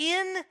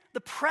in the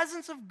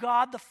presence of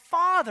God the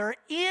Father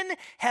in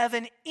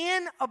heaven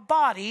in a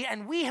body,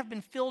 and we have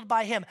been filled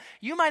by him.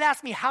 You might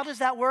ask me, how does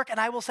that work? And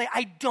I will say,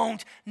 I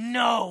don't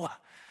know.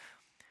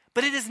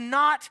 But it is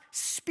not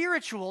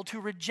spiritual to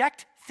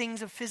reject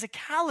things of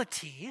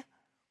physicality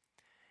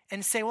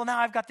and say, well, now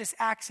I've got this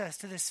access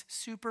to this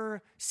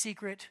super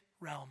secret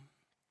realm.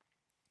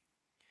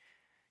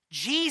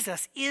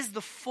 Jesus is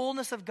the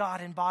fullness of God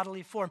in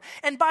bodily form.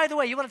 And by the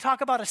way, you want to talk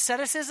about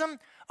asceticism?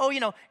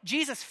 Oh,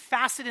 Jesus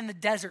fasted in the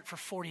desert for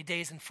 40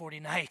 days and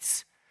 40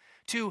 nights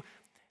to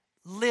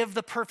live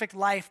the perfect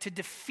life to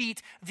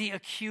defeat the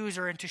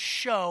accuser and to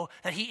show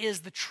that he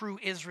is the true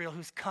Israel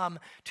who's come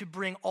to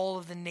bring all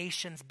of the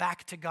nations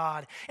back to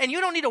God. And you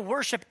don't need to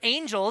worship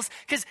angels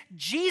because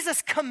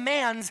Jesus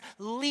commands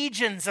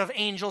legions of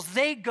angels.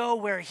 They go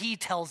where he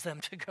tells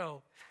them to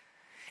go.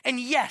 And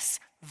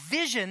yes,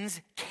 visions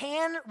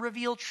can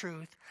reveal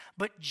truth,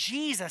 but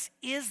Jesus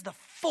is the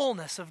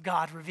fullness of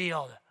God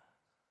revealed.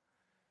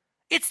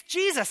 It's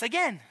Jesus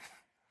again.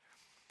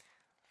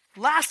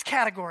 Last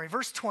category,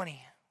 verse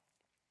 20.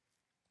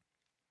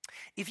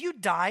 If you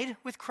died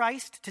with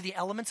Christ to the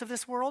elements of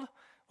this world,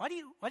 why do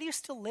you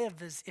still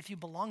live as if you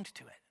belonged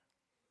to it?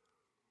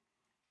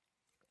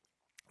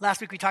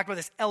 Last week we talked about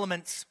this.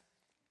 Elements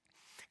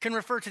can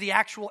refer to the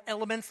actual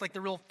elements, like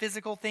the real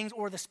physical things,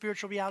 or the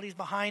spiritual realities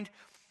behind.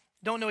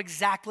 Don't know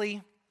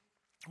exactly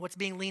what's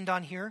being leaned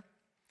on here.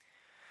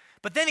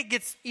 But then it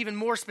gets even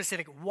more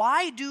specific.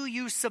 Why do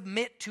you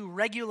submit to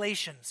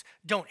regulations?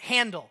 Don't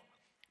handle,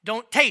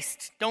 don't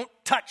taste, don't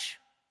touch,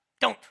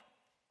 don't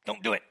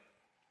do it.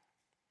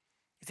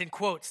 It's in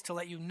quotes to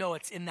let you know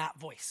it's in that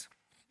voice.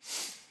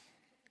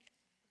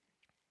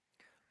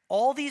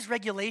 All these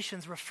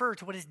regulations refer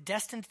to what is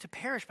destined to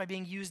perish by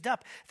being used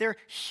up. They're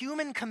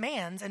human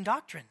commands and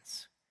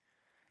doctrines.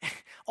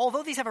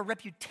 Although these have a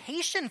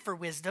reputation for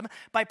wisdom,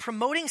 by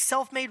promoting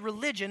self-made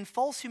religion,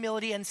 false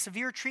humility, and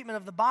severe treatment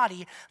of the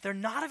body, they're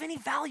not of any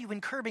value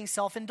in curbing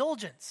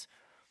self-indulgence.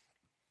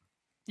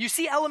 You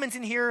see elements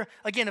in here,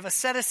 again, of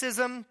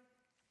asceticism,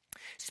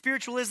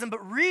 spiritualism,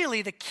 but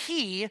really the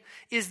key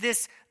is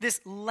this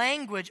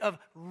language of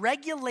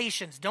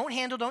regulations. Don't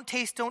handle, don't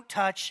taste, don't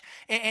touch,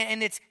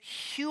 and it's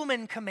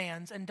human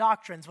commands and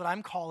doctrines, what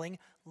I'm calling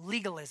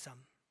legalism.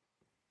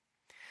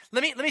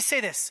 Let me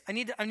say this. I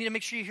need to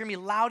make sure you hear me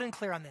loud and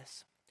clear on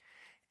this.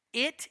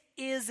 It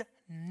is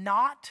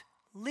not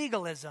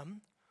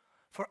legalism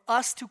for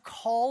us to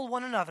call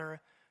one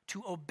another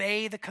to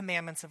obey the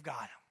commandments of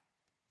God.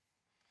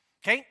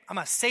 Okay? I'm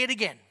going to say it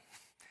again.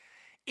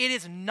 It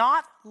is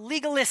not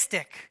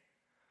legalistic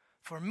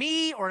for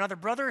me or another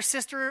brother or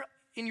sister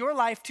in your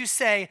life to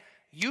say,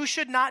 you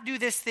should not do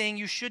this thing,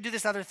 you should do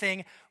this other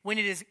thing, when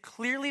it is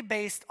clearly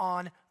based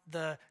on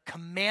the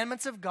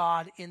commandments of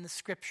God in the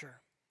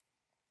Scripture.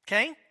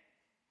 Okay?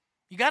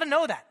 You got to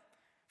know that.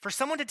 For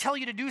someone to tell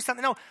you to do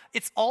something, no,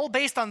 it's all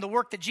based on the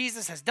work that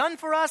Jesus has done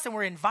for us, and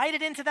we're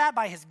invited into that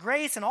by his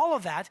grace and all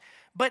of that,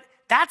 but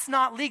that's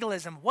not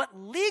legalism. What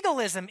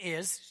legalism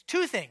is,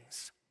 two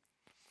things.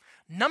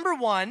 Number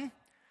one,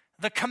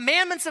 the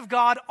commandments of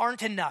God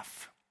aren't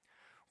enough.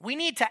 We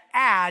need to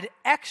add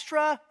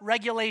extra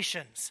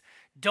regulations.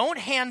 Don't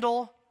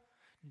handle,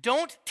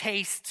 don't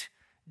taste,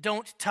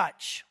 don't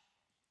touch.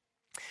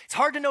 It's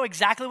hard to know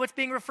exactly what's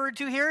being referred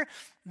to here.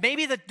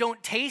 Maybe the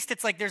don't taste,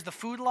 it's like there's the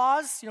food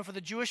laws, for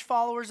the Jewish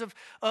followers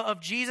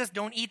of Jesus,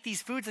 don't eat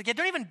these foods. Like, yeah,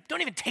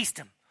 don't even taste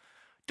them.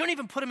 Don't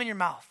even put them in your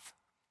mouth.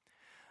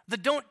 The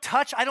don't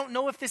touch, I don't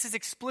know if this is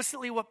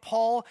explicitly what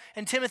Paul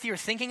and Timothy are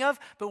thinking of,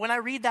 but when I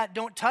read that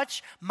don't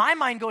touch, my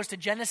mind goes to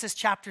Genesis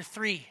chapter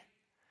 3.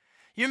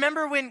 You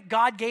remember when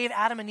God gave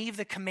Adam and Eve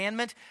the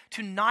commandment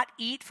to not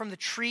eat from the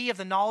tree of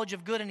the knowledge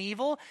of good and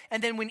evil?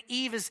 And then when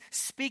Eve is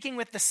speaking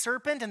with the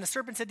serpent, and the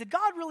serpent said, did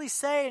God really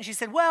say? And she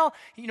said, well,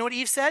 you know what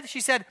Eve said? She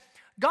said,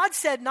 God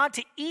said not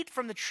to eat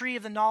from the tree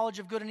of the knowledge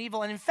of good and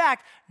evil, and in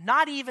fact,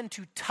 not even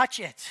to touch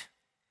it.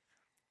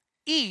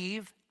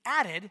 Eve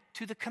added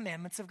to the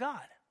commandments of God.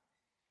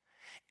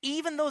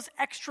 Even those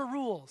extra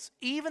rules,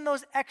 even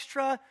those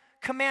extra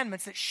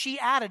commandments that she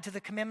added to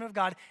the commandment of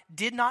God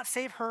did not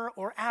save her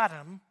or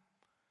Adam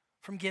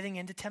from getting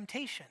into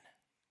temptation.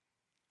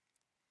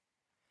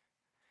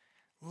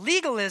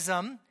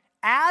 Legalism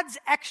adds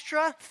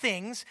extra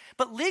things,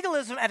 but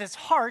legalism at its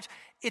heart,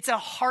 it's a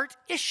heart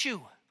issue.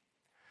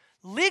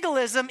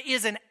 Legalism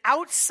is an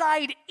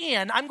outside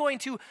in. I'm going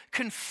to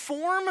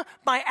conform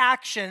my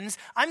actions.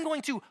 I'm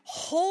going to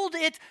hold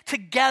it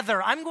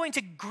together. I'm going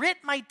to grit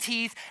my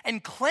teeth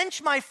and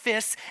clench my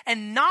fists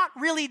and not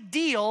really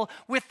deal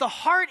with the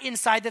heart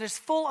inside that is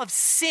full of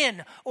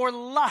sin or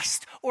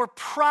lust or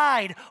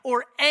pride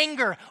or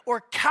anger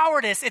or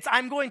cowardice.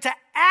 I'm going to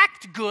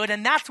act good,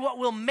 and that's what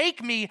will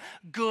make me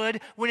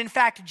good, when in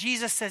fact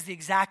Jesus says the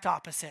exact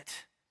opposite.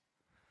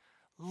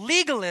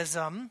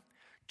 Legalism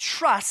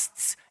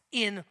trusts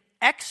in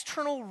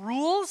external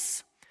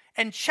rules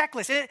and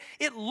checklists.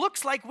 It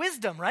looks like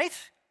wisdom, right?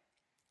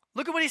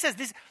 Look at what he says.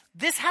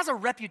 This has a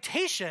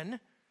reputation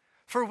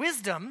for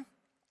wisdom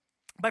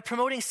by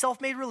promoting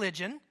self-made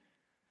religion.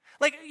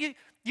 Like,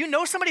 you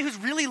know somebody who's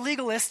really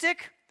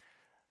legalistic?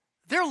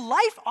 Their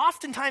life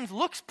oftentimes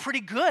looks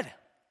pretty good.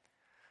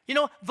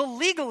 The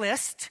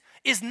legalist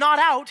is not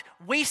out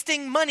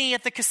wasting money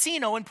at the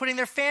casino and putting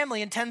their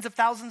family in tens of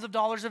thousands of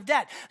dollars of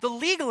debt. The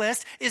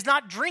legalist is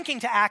not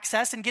drinking to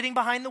access and getting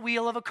behind the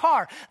wheel of a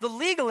car. The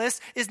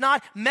legalist is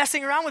not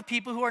messing around with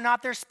people who are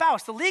not their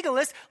spouse. The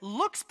legalist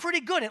looks pretty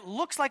good. It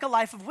looks like a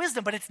life of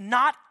wisdom, but it's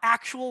not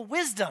actual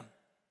wisdom.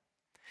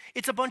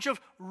 It's a bunch of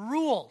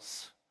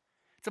rules.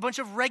 It's a bunch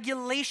of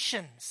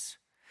regulations.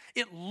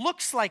 It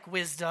looks like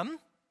wisdom,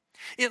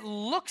 It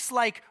looks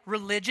like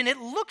religion. It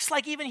looks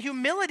like even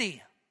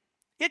humility.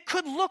 It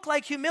could look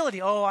like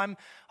humility. Oh,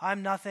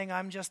 I'm nothing.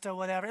 I'm just a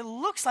whatever. It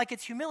looks like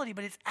it's humility,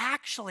 but it's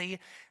actually,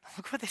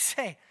 look what they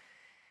say.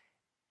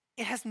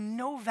 It has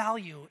no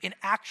value in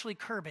actually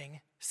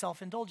curbing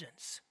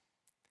self-indulgence.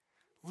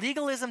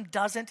 Legalism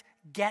doesn't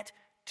get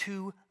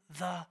to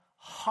the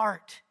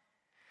heart.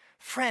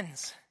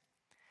 Friends,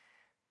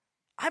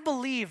 I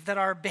believe that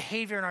our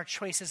behavior and our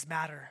choices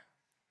matter.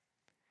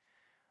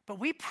 But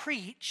we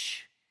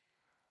preach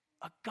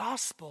a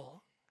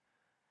gospel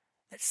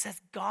that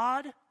says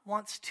God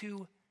wants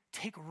to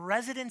take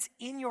residence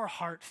in your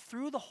heart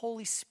through the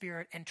Holy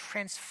Spirit and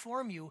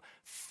transform you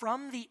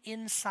from the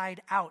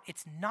inside out.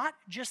 It's not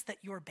just that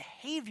your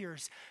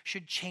behaviors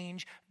should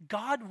change.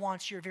 God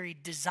wants your very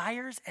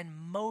desires and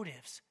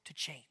motives to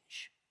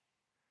change.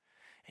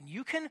 And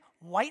you can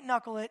white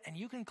knuckle it and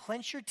you can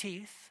clench your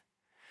teeth.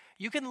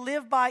 You can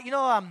live by,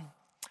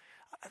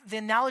 the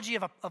analogy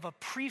of a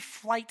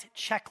pre-flight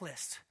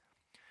checklist.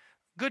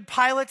 Good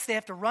pilots, they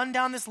have to run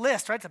down this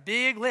list, right? It's a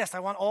big list. I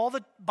want all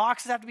the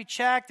boxes have to be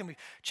checked, and we've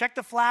checked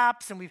the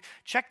flaps, and we've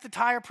checked the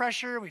tire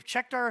pressure, we've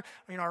checked our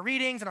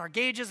readings and our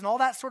gauges and all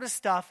that sort of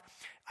stuff.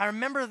 I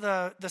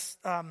remember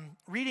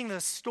reading the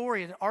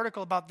story, the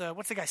article about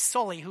what's the guy,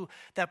 Sully, who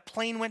that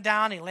plane went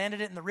down, he landed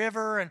it in the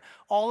river and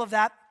all of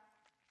that.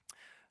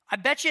 I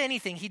bet you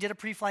anything he did a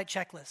pre-flight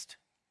checklist.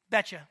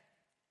 Bet you.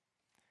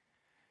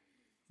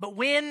 But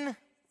when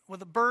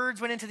the birds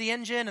went into the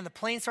engine and the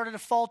plane started to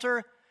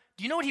falter,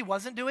 do you know what he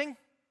wasn't doing?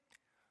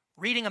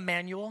 Reading a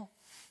manual,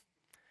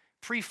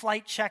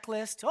 pre-flight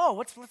checklist. Oh,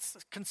 let's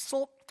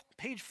consult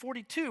page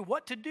 42,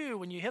 what to do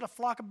when you hit a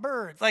flock of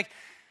birds. Like,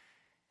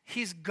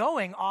 he's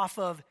going off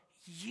of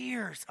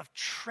years of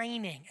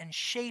training and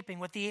shaping,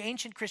 what the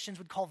ancient Christians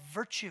would call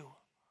virtue.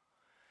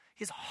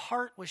 His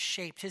heart was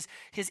shaped.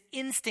 His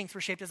instincts were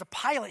shaped. As a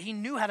pilot, he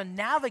knew how to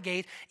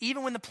navigate.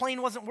 Even when the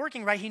plane wasn't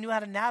working right, he knew how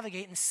to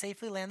navigate and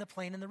safely land the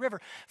plane in the river.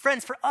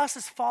 Friends, for us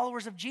as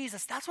followers of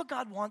Jesus, that's what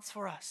God wants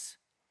for us.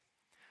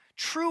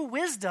 True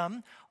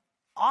wisdom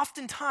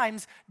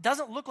oftentimes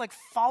doesn't look like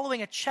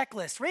following a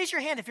checklist. Raise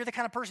your hand if you're the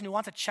kind of person who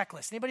wants a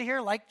checklist. Anybody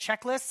here like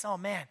checklists? Oh,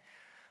 man.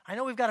 I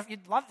know we've got a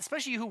lot,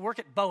 especially you who work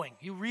at Boeing.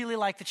 You really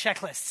like the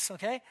checklists,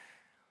 okay?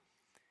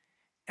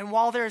 And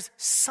while there's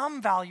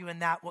some value in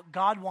that, what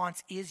God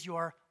wants is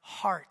your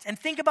heart. And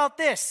think about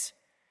this.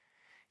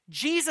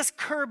 Jesus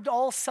curbed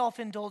all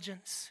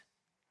self-indulgence.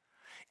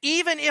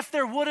 Even if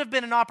there would have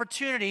been an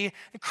opportunity,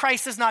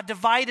 Christ is not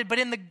divided, but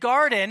in the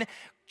garden,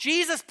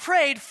 Jesus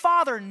prayed,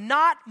 Father,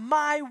 not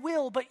my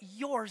will, but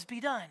yours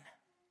be done.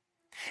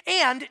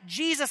 And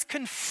Jesus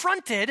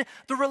confronted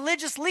the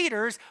religious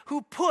leaders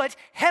who put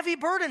heavy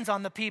burdens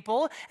on the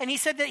people, and he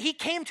said that he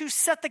came to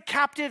set the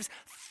captives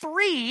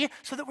free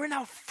so that we're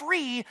now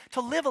free to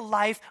live a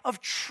life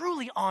of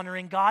truly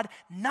honoring God,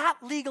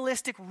 not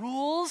legalistic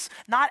rules,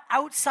 not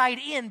outside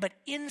in, but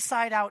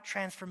inside out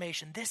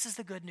transformation. This is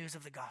the good news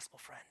of the gospel,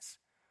 friends.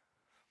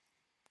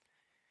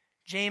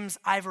 James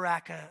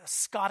Iverack, a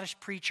Scottish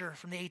preacher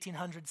from the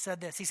 1800s,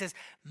 said this. He says,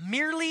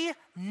 merely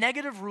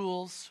negative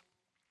rules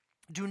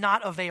do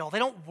not avail. They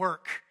don't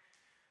work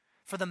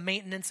for the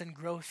maintenance and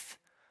growth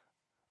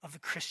of the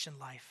Christian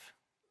life.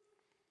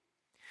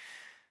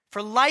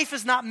 For life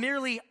is not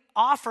merely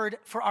offered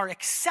for our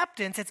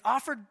acceptance, it's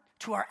offered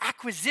to our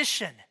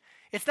acquisition.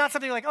 It's not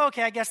something like, oh,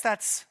 okay, I guess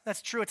that's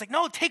true. It's like,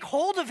 no, take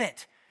hold of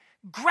it.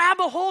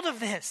 Grab a hold of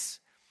this.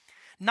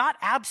 Not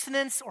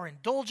abstinence or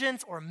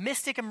indulgence or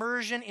mystic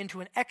immersion into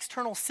an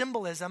external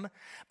symbolism,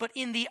 but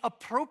in the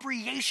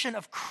appropriation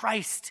of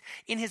Christ,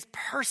 in his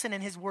person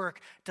and his work,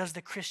 does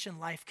the Christian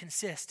life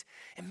consist.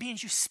 It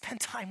means you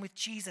spend time with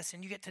Jesus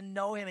and you get to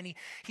know him, and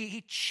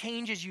he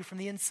changes you from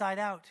the inside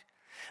out.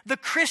 The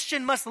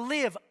Christian must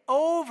live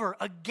over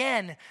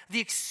again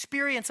the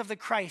experience of the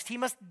Christ. He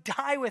must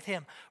die with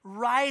him,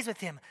 rise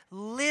with him,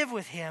 live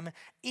with him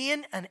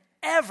in an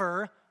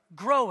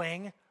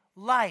ever-growing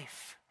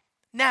life.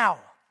 Now,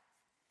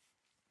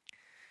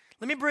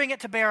 let me bring it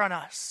to bear on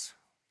us.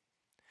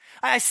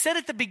 I said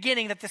at the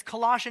beginning that this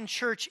Colossian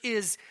church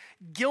is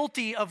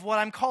guilty of what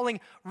I'm calling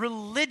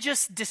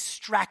religious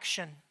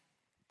distraction.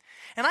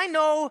 And I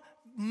know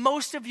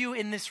most of you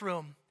in this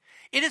room,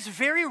 it is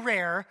very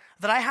rare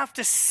that I have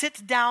to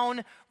sit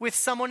down with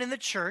someone in the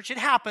church. It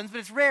happens, but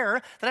it's rare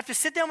that I have to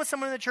sit down with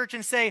someone in the church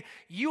and say,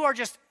 you are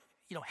just,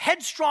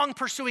 headstrong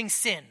pursuing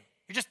sin.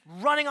 You're just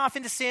running off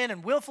into sin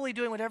and willfully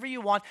doing whatever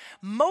you want.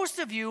 Most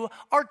of you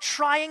are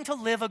trying to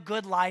live a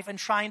good life and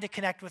trying to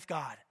connect with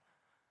God.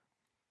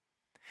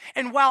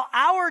 And while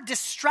our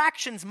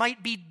distractions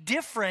might be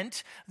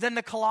different than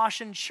the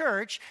Colossian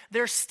church,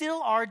 there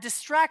still are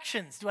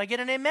distractions. Do I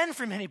get an amen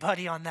from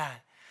anybody on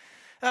that?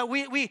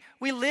 We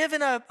live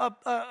in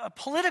a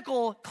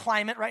political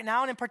climate right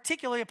now, and in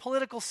particular a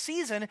political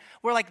season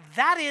where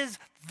that is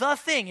the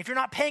thing. If you're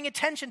not paying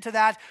attention to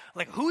that,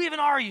 who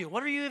even are you?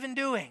 What are you even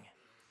doing?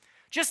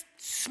 Just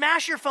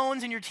smash your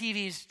phones and your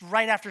TVs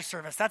right after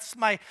service. That's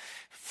my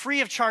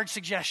free of charge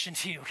suggestion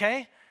to you,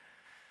 okay?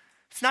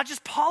 It's not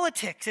just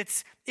politics.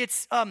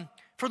 It's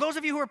for those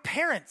of you who are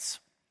parents,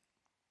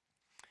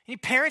 Any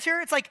parents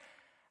here? It's like,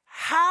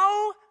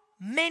 how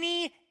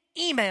many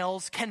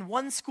emails can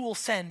one school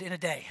send in a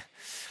day?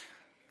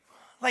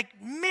 Like,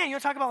 man, you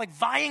want to talk about like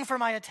vying for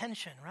my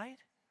attention, right?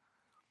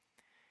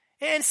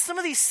 And some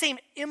of these same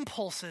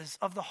impulses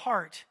of the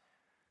heart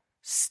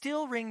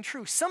still ring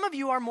true. Some of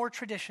you are more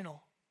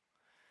traditional.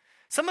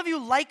 Some of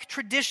you like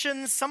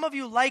traditions. Some of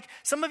you,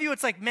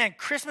 it's like, man,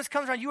 Christmas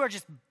comes around, you are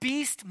just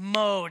beast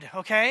mode,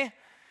 okay?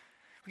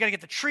 We got to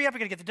get the tree up. We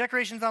got to get the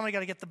decorations on. We got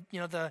to get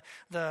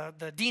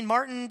the Dean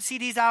Martin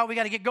CDs out. We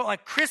got to get go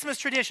like Christmas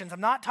traditions.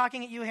 I'm not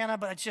talking at you, Hannah,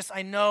 but it's just,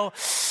 I know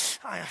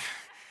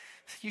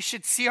you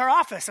should see our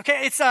office,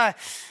 okay? It's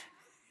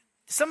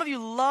some of you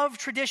love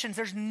traditions.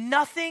 There's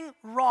nothing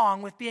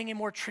wrong with being a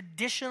more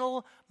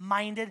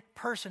traditional-minded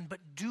person, but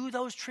do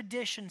those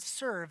traditions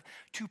serve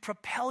to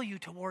propel you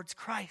towards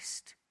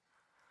Christ?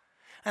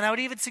 And I would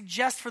even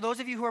suggest for those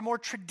of you who are more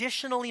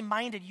traditionally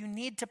minded, you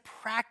need to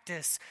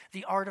practice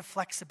the art of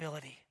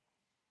flexibility.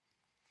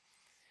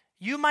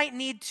 You might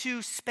need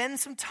to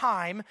spend some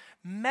time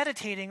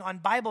meditating on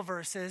Bible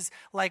verses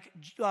like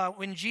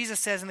when Jesus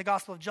says in the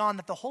Gospel of John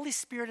that the Holy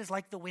Spirit is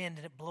like the wind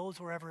and it blows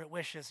wherever it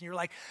wishes. And you're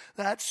like,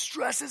 that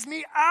stresses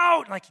me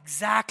out. Like,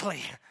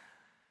 exactly.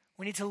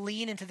 We need to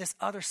lean into this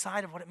other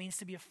side of what it means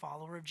to be a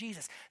follower of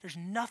Jesus. There's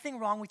nothing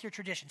wrong with your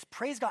traditions.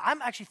 Praise God.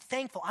 I'm actually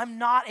thankful. I'm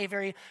not a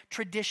very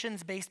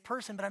traditions-based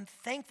person, but I'm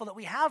thankful that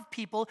we have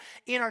people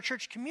in our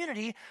church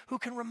community who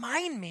can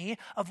remind me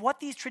of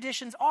what these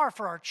traditions are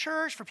for our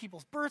church, for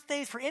people's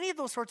birthdays, for any of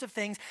those sorts of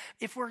things,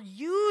 if we're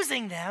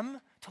using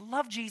them to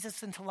love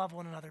Jesus and to love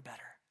one another better.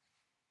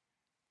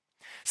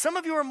 Some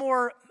of you are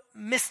more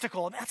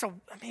mystical.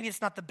 Maybe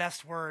it's not the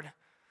best word.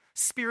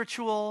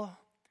 Spiritual,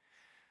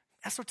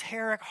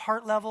 esoteric,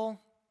 heart level.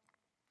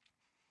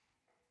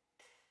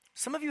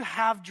 Some of you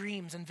have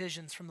dreams and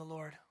visions from the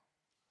Lord.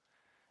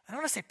 I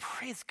want to say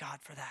praise God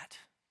for that.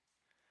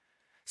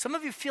 Some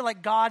of you feel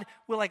like God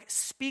will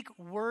speak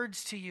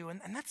words to you,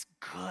 and that's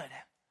good.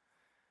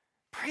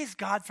 Praise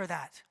God for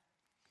that.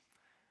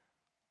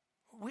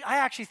 I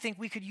actually think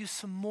we could use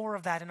some more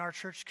of that in our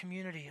church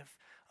community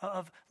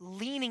of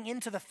leaning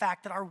into the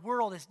fact that our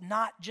world is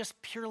not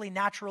just purely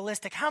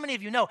naturalistic. How many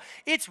of you know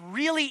it's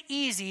really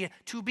easy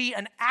to be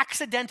an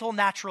accidental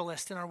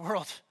naturalist in our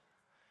world?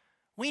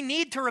 We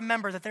need to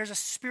remember that there's a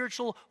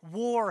spiritual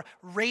war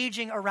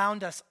raging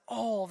around us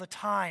all the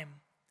time.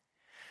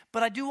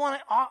 But I do want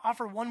to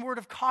offer one word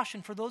of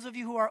caution. For those of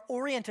you who are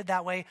oriented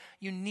that way,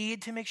 you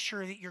need to make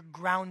sure that you're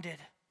grounded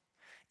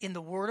in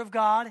the Word of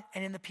God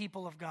and in the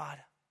people of God.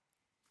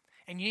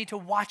 And you need to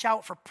watch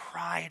out for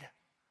pride.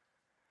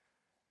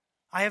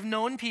 I have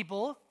known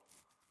people,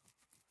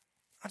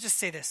 I'll just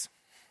say this.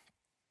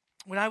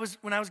 When I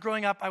was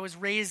growing up, I was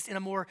raised in a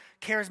more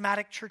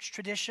charismatic church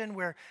tradition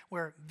where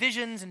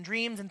visions and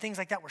dreams and things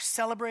like that were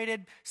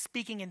celebrated,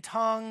 speaking in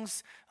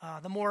tongues,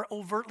 the more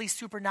overtly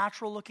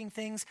supernatural looking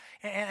things.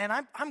 And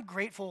I'm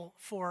grateful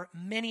for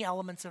many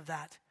elements of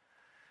that.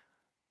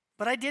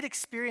 But I did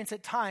experience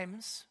at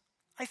times,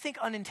 I think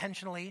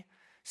unintentionally,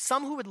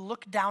 some who would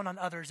look down on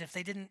others if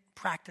they didn't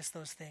practice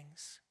those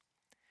things.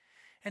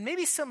 And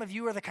maybe some of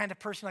you are the kind of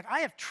person like,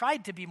 I have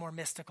tried to be more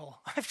mystical.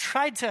 I've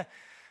tried to,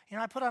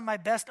 I put on my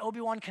best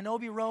Obi-Wan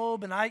Kenobi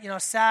robe and I,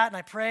 sat and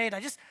I prayed.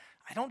 I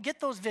don't get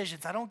those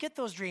visions. I don't get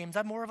those dreams.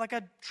 I'm more of like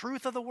a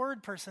truth of the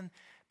word person.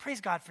 Praise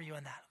God for you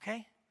in that,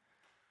 okay?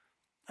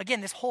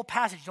 Again, this whole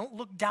passage, don't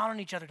look down on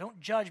each other. Don't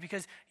judge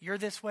because you're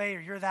this way or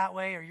you're that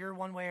way or you're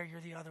one way or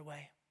you're the other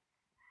way.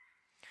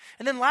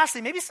 And then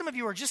lastly, maybe some of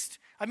you are just,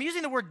 I'm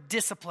using the word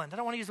disciplined. I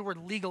don't want to use the word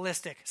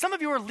legalistic. Some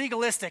of you are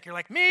legalistic. You're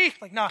like, me?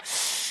 Like, no.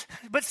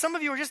 But some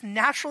of you are just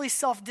naturally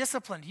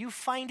self-disciplined. You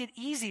find it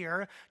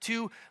easier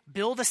to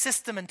build a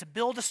system and to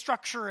build a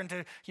structure and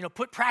to,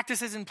 put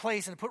practices in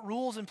place and put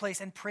rules in place,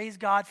 and praise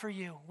God for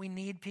you. We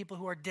need people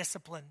who are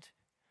disciplined.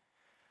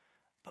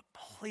 But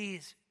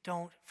please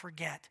don't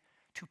forget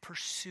to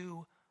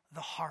pursue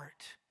the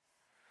heart.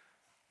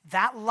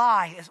 That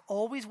lie is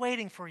always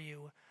waiting for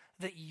you,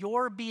 that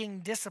your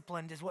being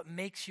disciplined is what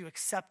makes you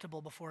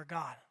acceptable before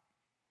God.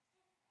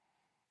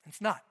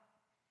 It's not.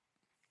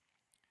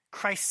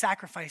 Christ's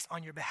sacrifice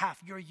on your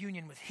behalf, your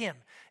union with him,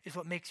 is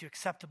what makes you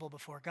acceptable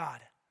before God.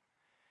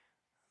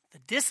 The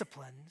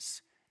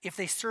disciplines, if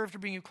they serve to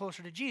bring you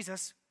closer to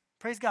Jesus,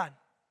 praise God.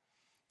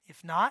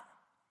 If not,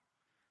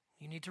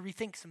 you need to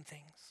rethink some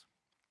things.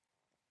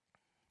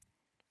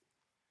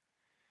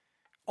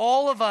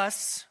 All of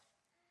us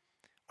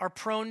are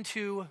prone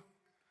to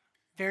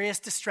various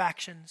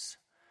distractions.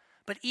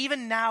 But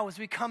even now, as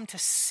we come to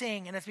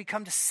sing and as we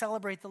come to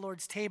celebrate the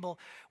Lord's table,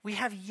 we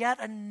have yet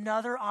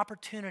another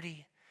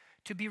opportunity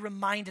to be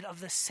reminded of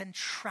the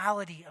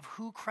centrality of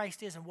who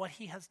Christ is and what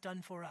he has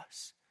done for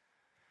us.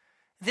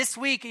 This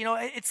week,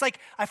 it's like,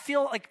 I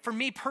feel like for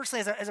me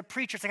personally as a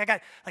preacher, it's like I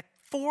got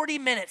 40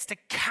 minutes to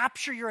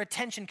capture your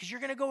attention because you're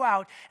going to go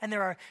out and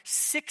there are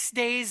 6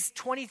 days,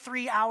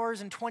 23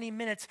 hours, and 20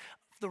 minutes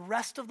the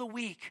rest of the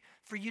week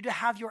for you to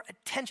have your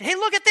attention. Hey,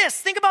 look at this.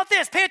 Think about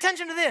this. Pay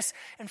attention to this.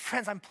 And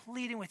friends, I'm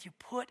pleading with you,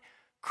 put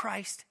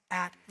Christ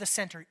at the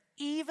center.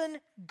 Even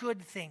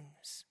good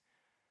things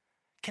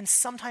can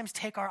sometimes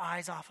take our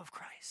eyes off of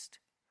Christ.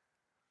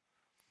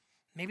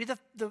 Maybe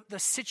the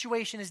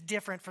situation is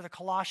different for the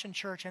Colossian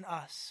church and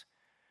us,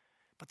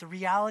 but the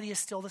reality is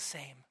still the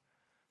same.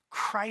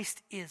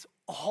 Christ is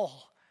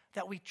all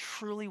that we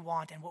truly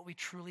want and what we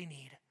truly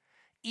need.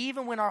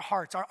 Even when our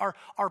hearts,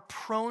 our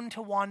prone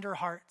to wander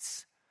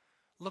hearts,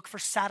 look for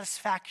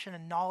satisfaction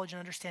and knowledge and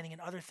understanding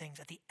in other things,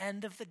 at the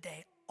end of the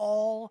day,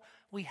 all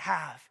we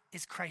have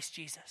is Christ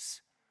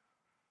Jesus.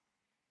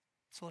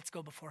 So let's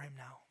go before him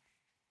now.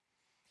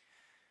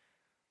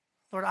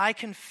 Lord, I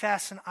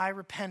confess and I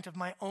repent of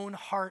my own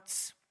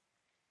heart's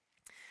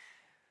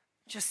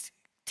just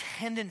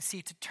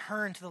tendency to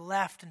turn to the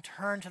left and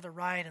turn to the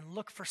right and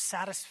look for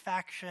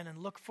satisfaction and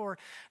look for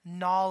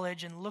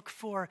knowledge and look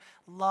for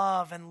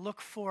love and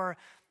look for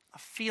a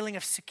feeling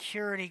of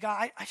security.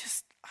 God,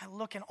 I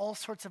look in all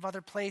sorts of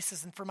other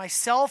places, and for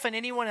myself and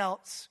anyone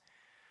else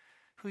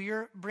who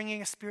you're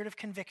bringing a spirit of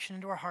conviction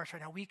into our hearts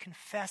right now, we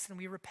confess and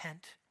we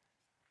repent.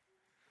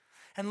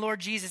 And Lord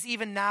Jesus,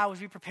 even now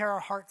as we prepare our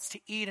hearts to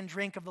eat and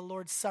drink of the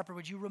Lord's Supper,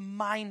 would you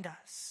remind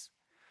us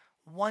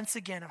once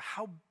again of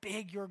how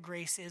big your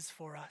grace is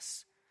for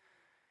us.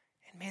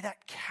 And may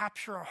that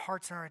capture our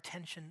hearts and our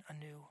attention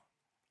anew.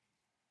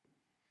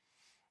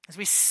 As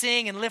we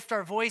sing and lift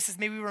our voices,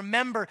 may we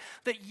remember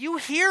that you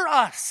hear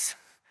us.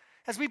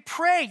 As we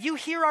pray, you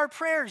hear our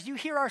prayers, you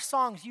hear our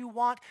songs. You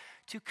want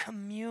to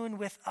commune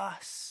with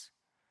us.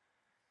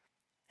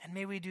 And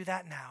may we do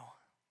that now.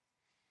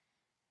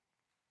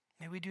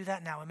 May we do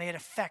that now, and may it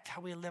affect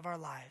how we live our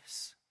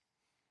lives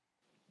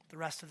the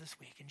rest of this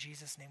week. In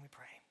Jesus' name we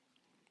pray.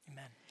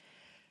 Amen.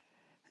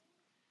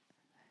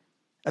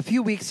 A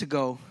few weeks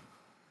ago,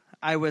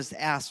 I was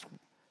asked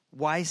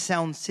why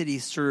Sound City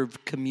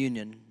served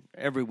communion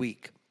every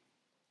week.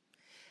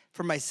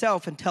 For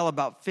myself, until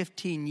about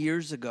 15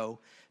 years ago,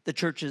 the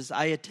churches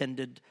I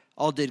attended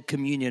all did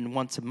communion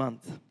once a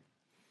month.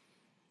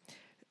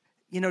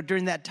 You know,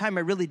 during that time,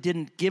 I really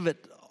didn't give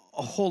it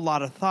a whole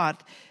lot of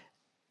thought.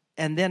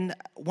 And then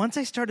once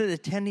I started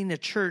attending a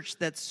church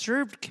that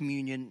served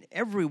communion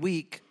every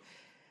week,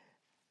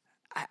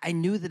 I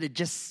knew that it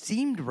just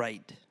seemed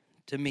right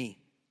to me.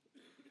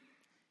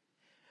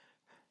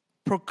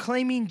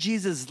 Proclaiming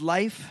Jesus'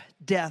 life,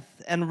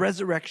 death, and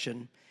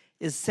resurrection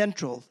is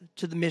central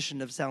to the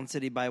mission of Sound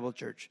City Bible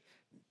Church.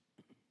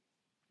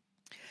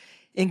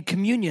 In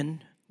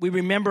communion, we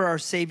remember our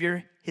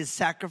Savior, his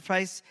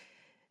sacrifice,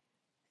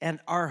 and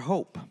our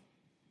hope.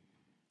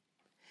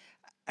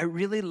 I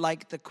really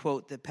like the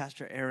quote that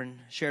Pastor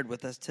Aaron shared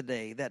with us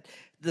today, that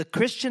the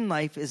Christian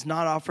life is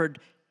not offered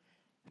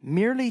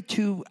merely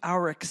to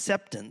our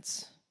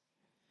acceptance.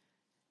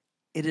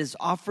 It is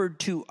offered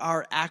to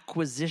our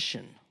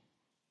acquisition.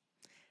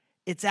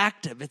 It's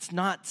active. It's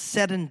not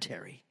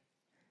sedentary.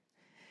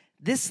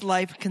 This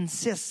life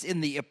consists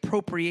in the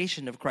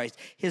appropriation of Christ,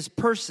 his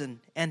person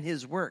and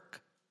his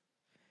work.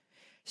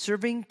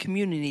 Serving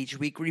communion each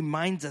week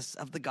reminds us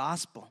of the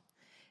gospel.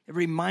 It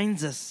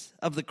reminds us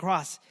of the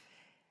cross.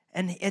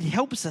 And it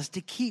helps us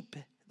to keep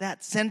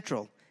that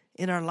central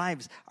in our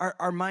lives.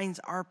 Our minds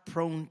are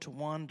prone to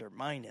wander.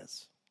 Mine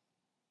is.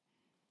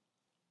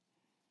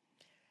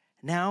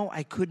 Now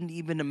I couldn't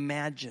even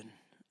imagine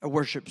a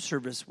worship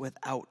service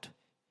without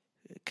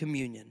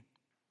communion.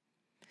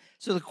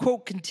 So the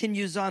quote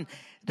continues on.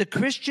 The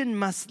Christian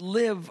must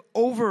live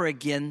over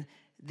again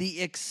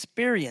the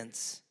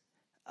experience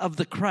of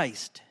the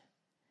Christ.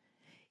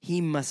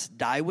 He must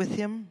die with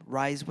him,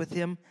 rise with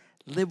him,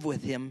 live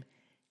with him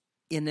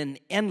in an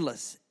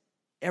endless,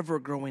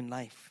 ever-growing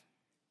life.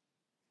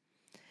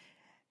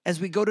 As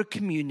we go to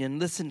communion,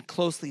 listen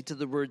closely to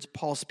the words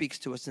Paul speaks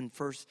to us in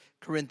 1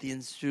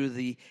 Corinthians through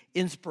the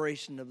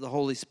inspiration of the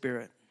Holy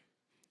Spirit.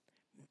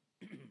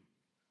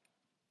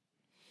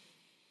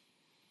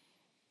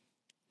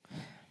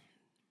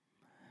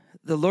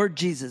 The Lord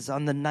Jesus,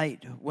 on the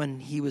night when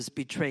he was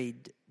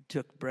betrayed,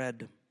 took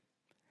bread.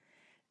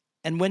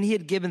 And when he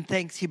had given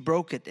thanks, he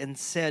broke it and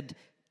said,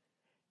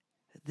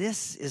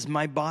 "This is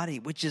my body,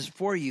 which is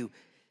for you.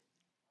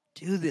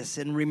 Do this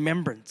in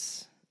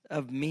remembrance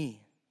of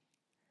me."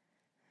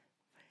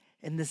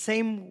 In the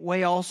same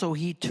way also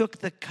he took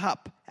the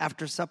cup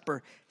after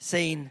supper,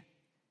 saying,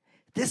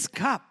 "This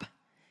cup,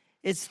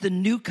 it's the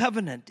new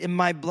covenant in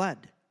my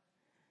blood.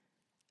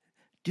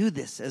 Do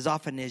this as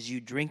often as you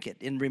drink it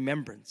in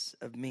remembrance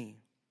of me.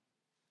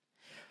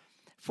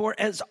 For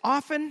as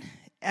often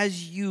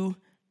as you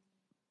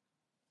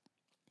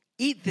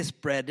eat this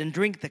bread and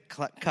drink the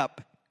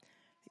cup,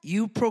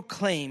 you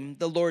proclaim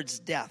the Lord's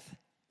death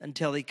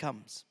until he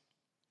comes.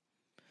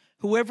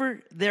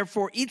 Whoever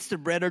therefore eats the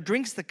bread or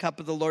drinks the cup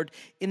of the Lord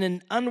in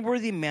an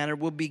unworthy manner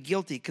will be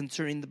guilty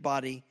concerning the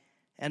body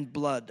and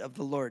blood of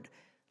the Lord.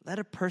 Let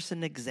a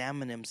person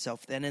examine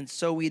himself then, and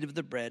so eat of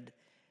the bread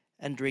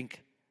and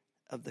drink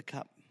of the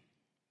cup."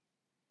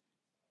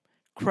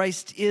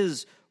 Christ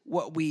is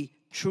what we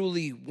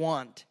truly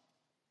want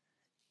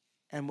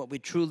and what we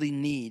truly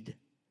need.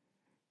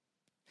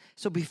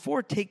 So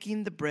before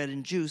taking the bread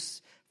and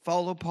juice,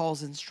 follow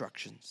Paul's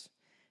instructions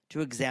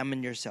to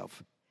examine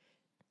yourself.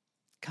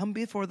 come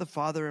before the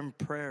Father in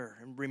prayer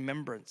and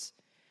remembrance,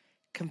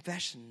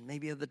 confession,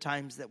 maybe of the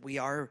times that we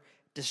are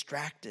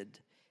distracted,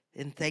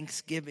 in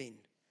thanksgiving,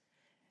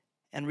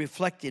 and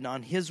reflecting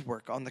on his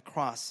work on the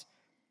cross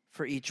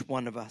for each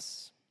one of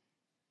us.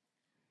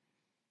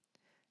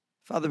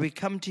 Father, we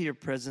come to your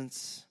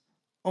presence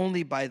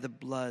only by the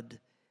blood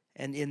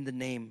and in the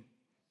name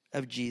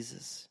of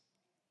Jesus.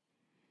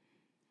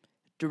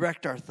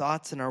 Direct our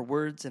thoughts and our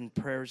words and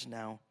prayers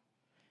now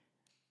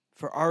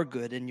for our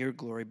good and your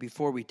glory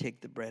before we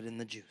take the bread and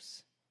the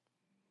juice.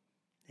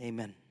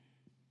 Amen.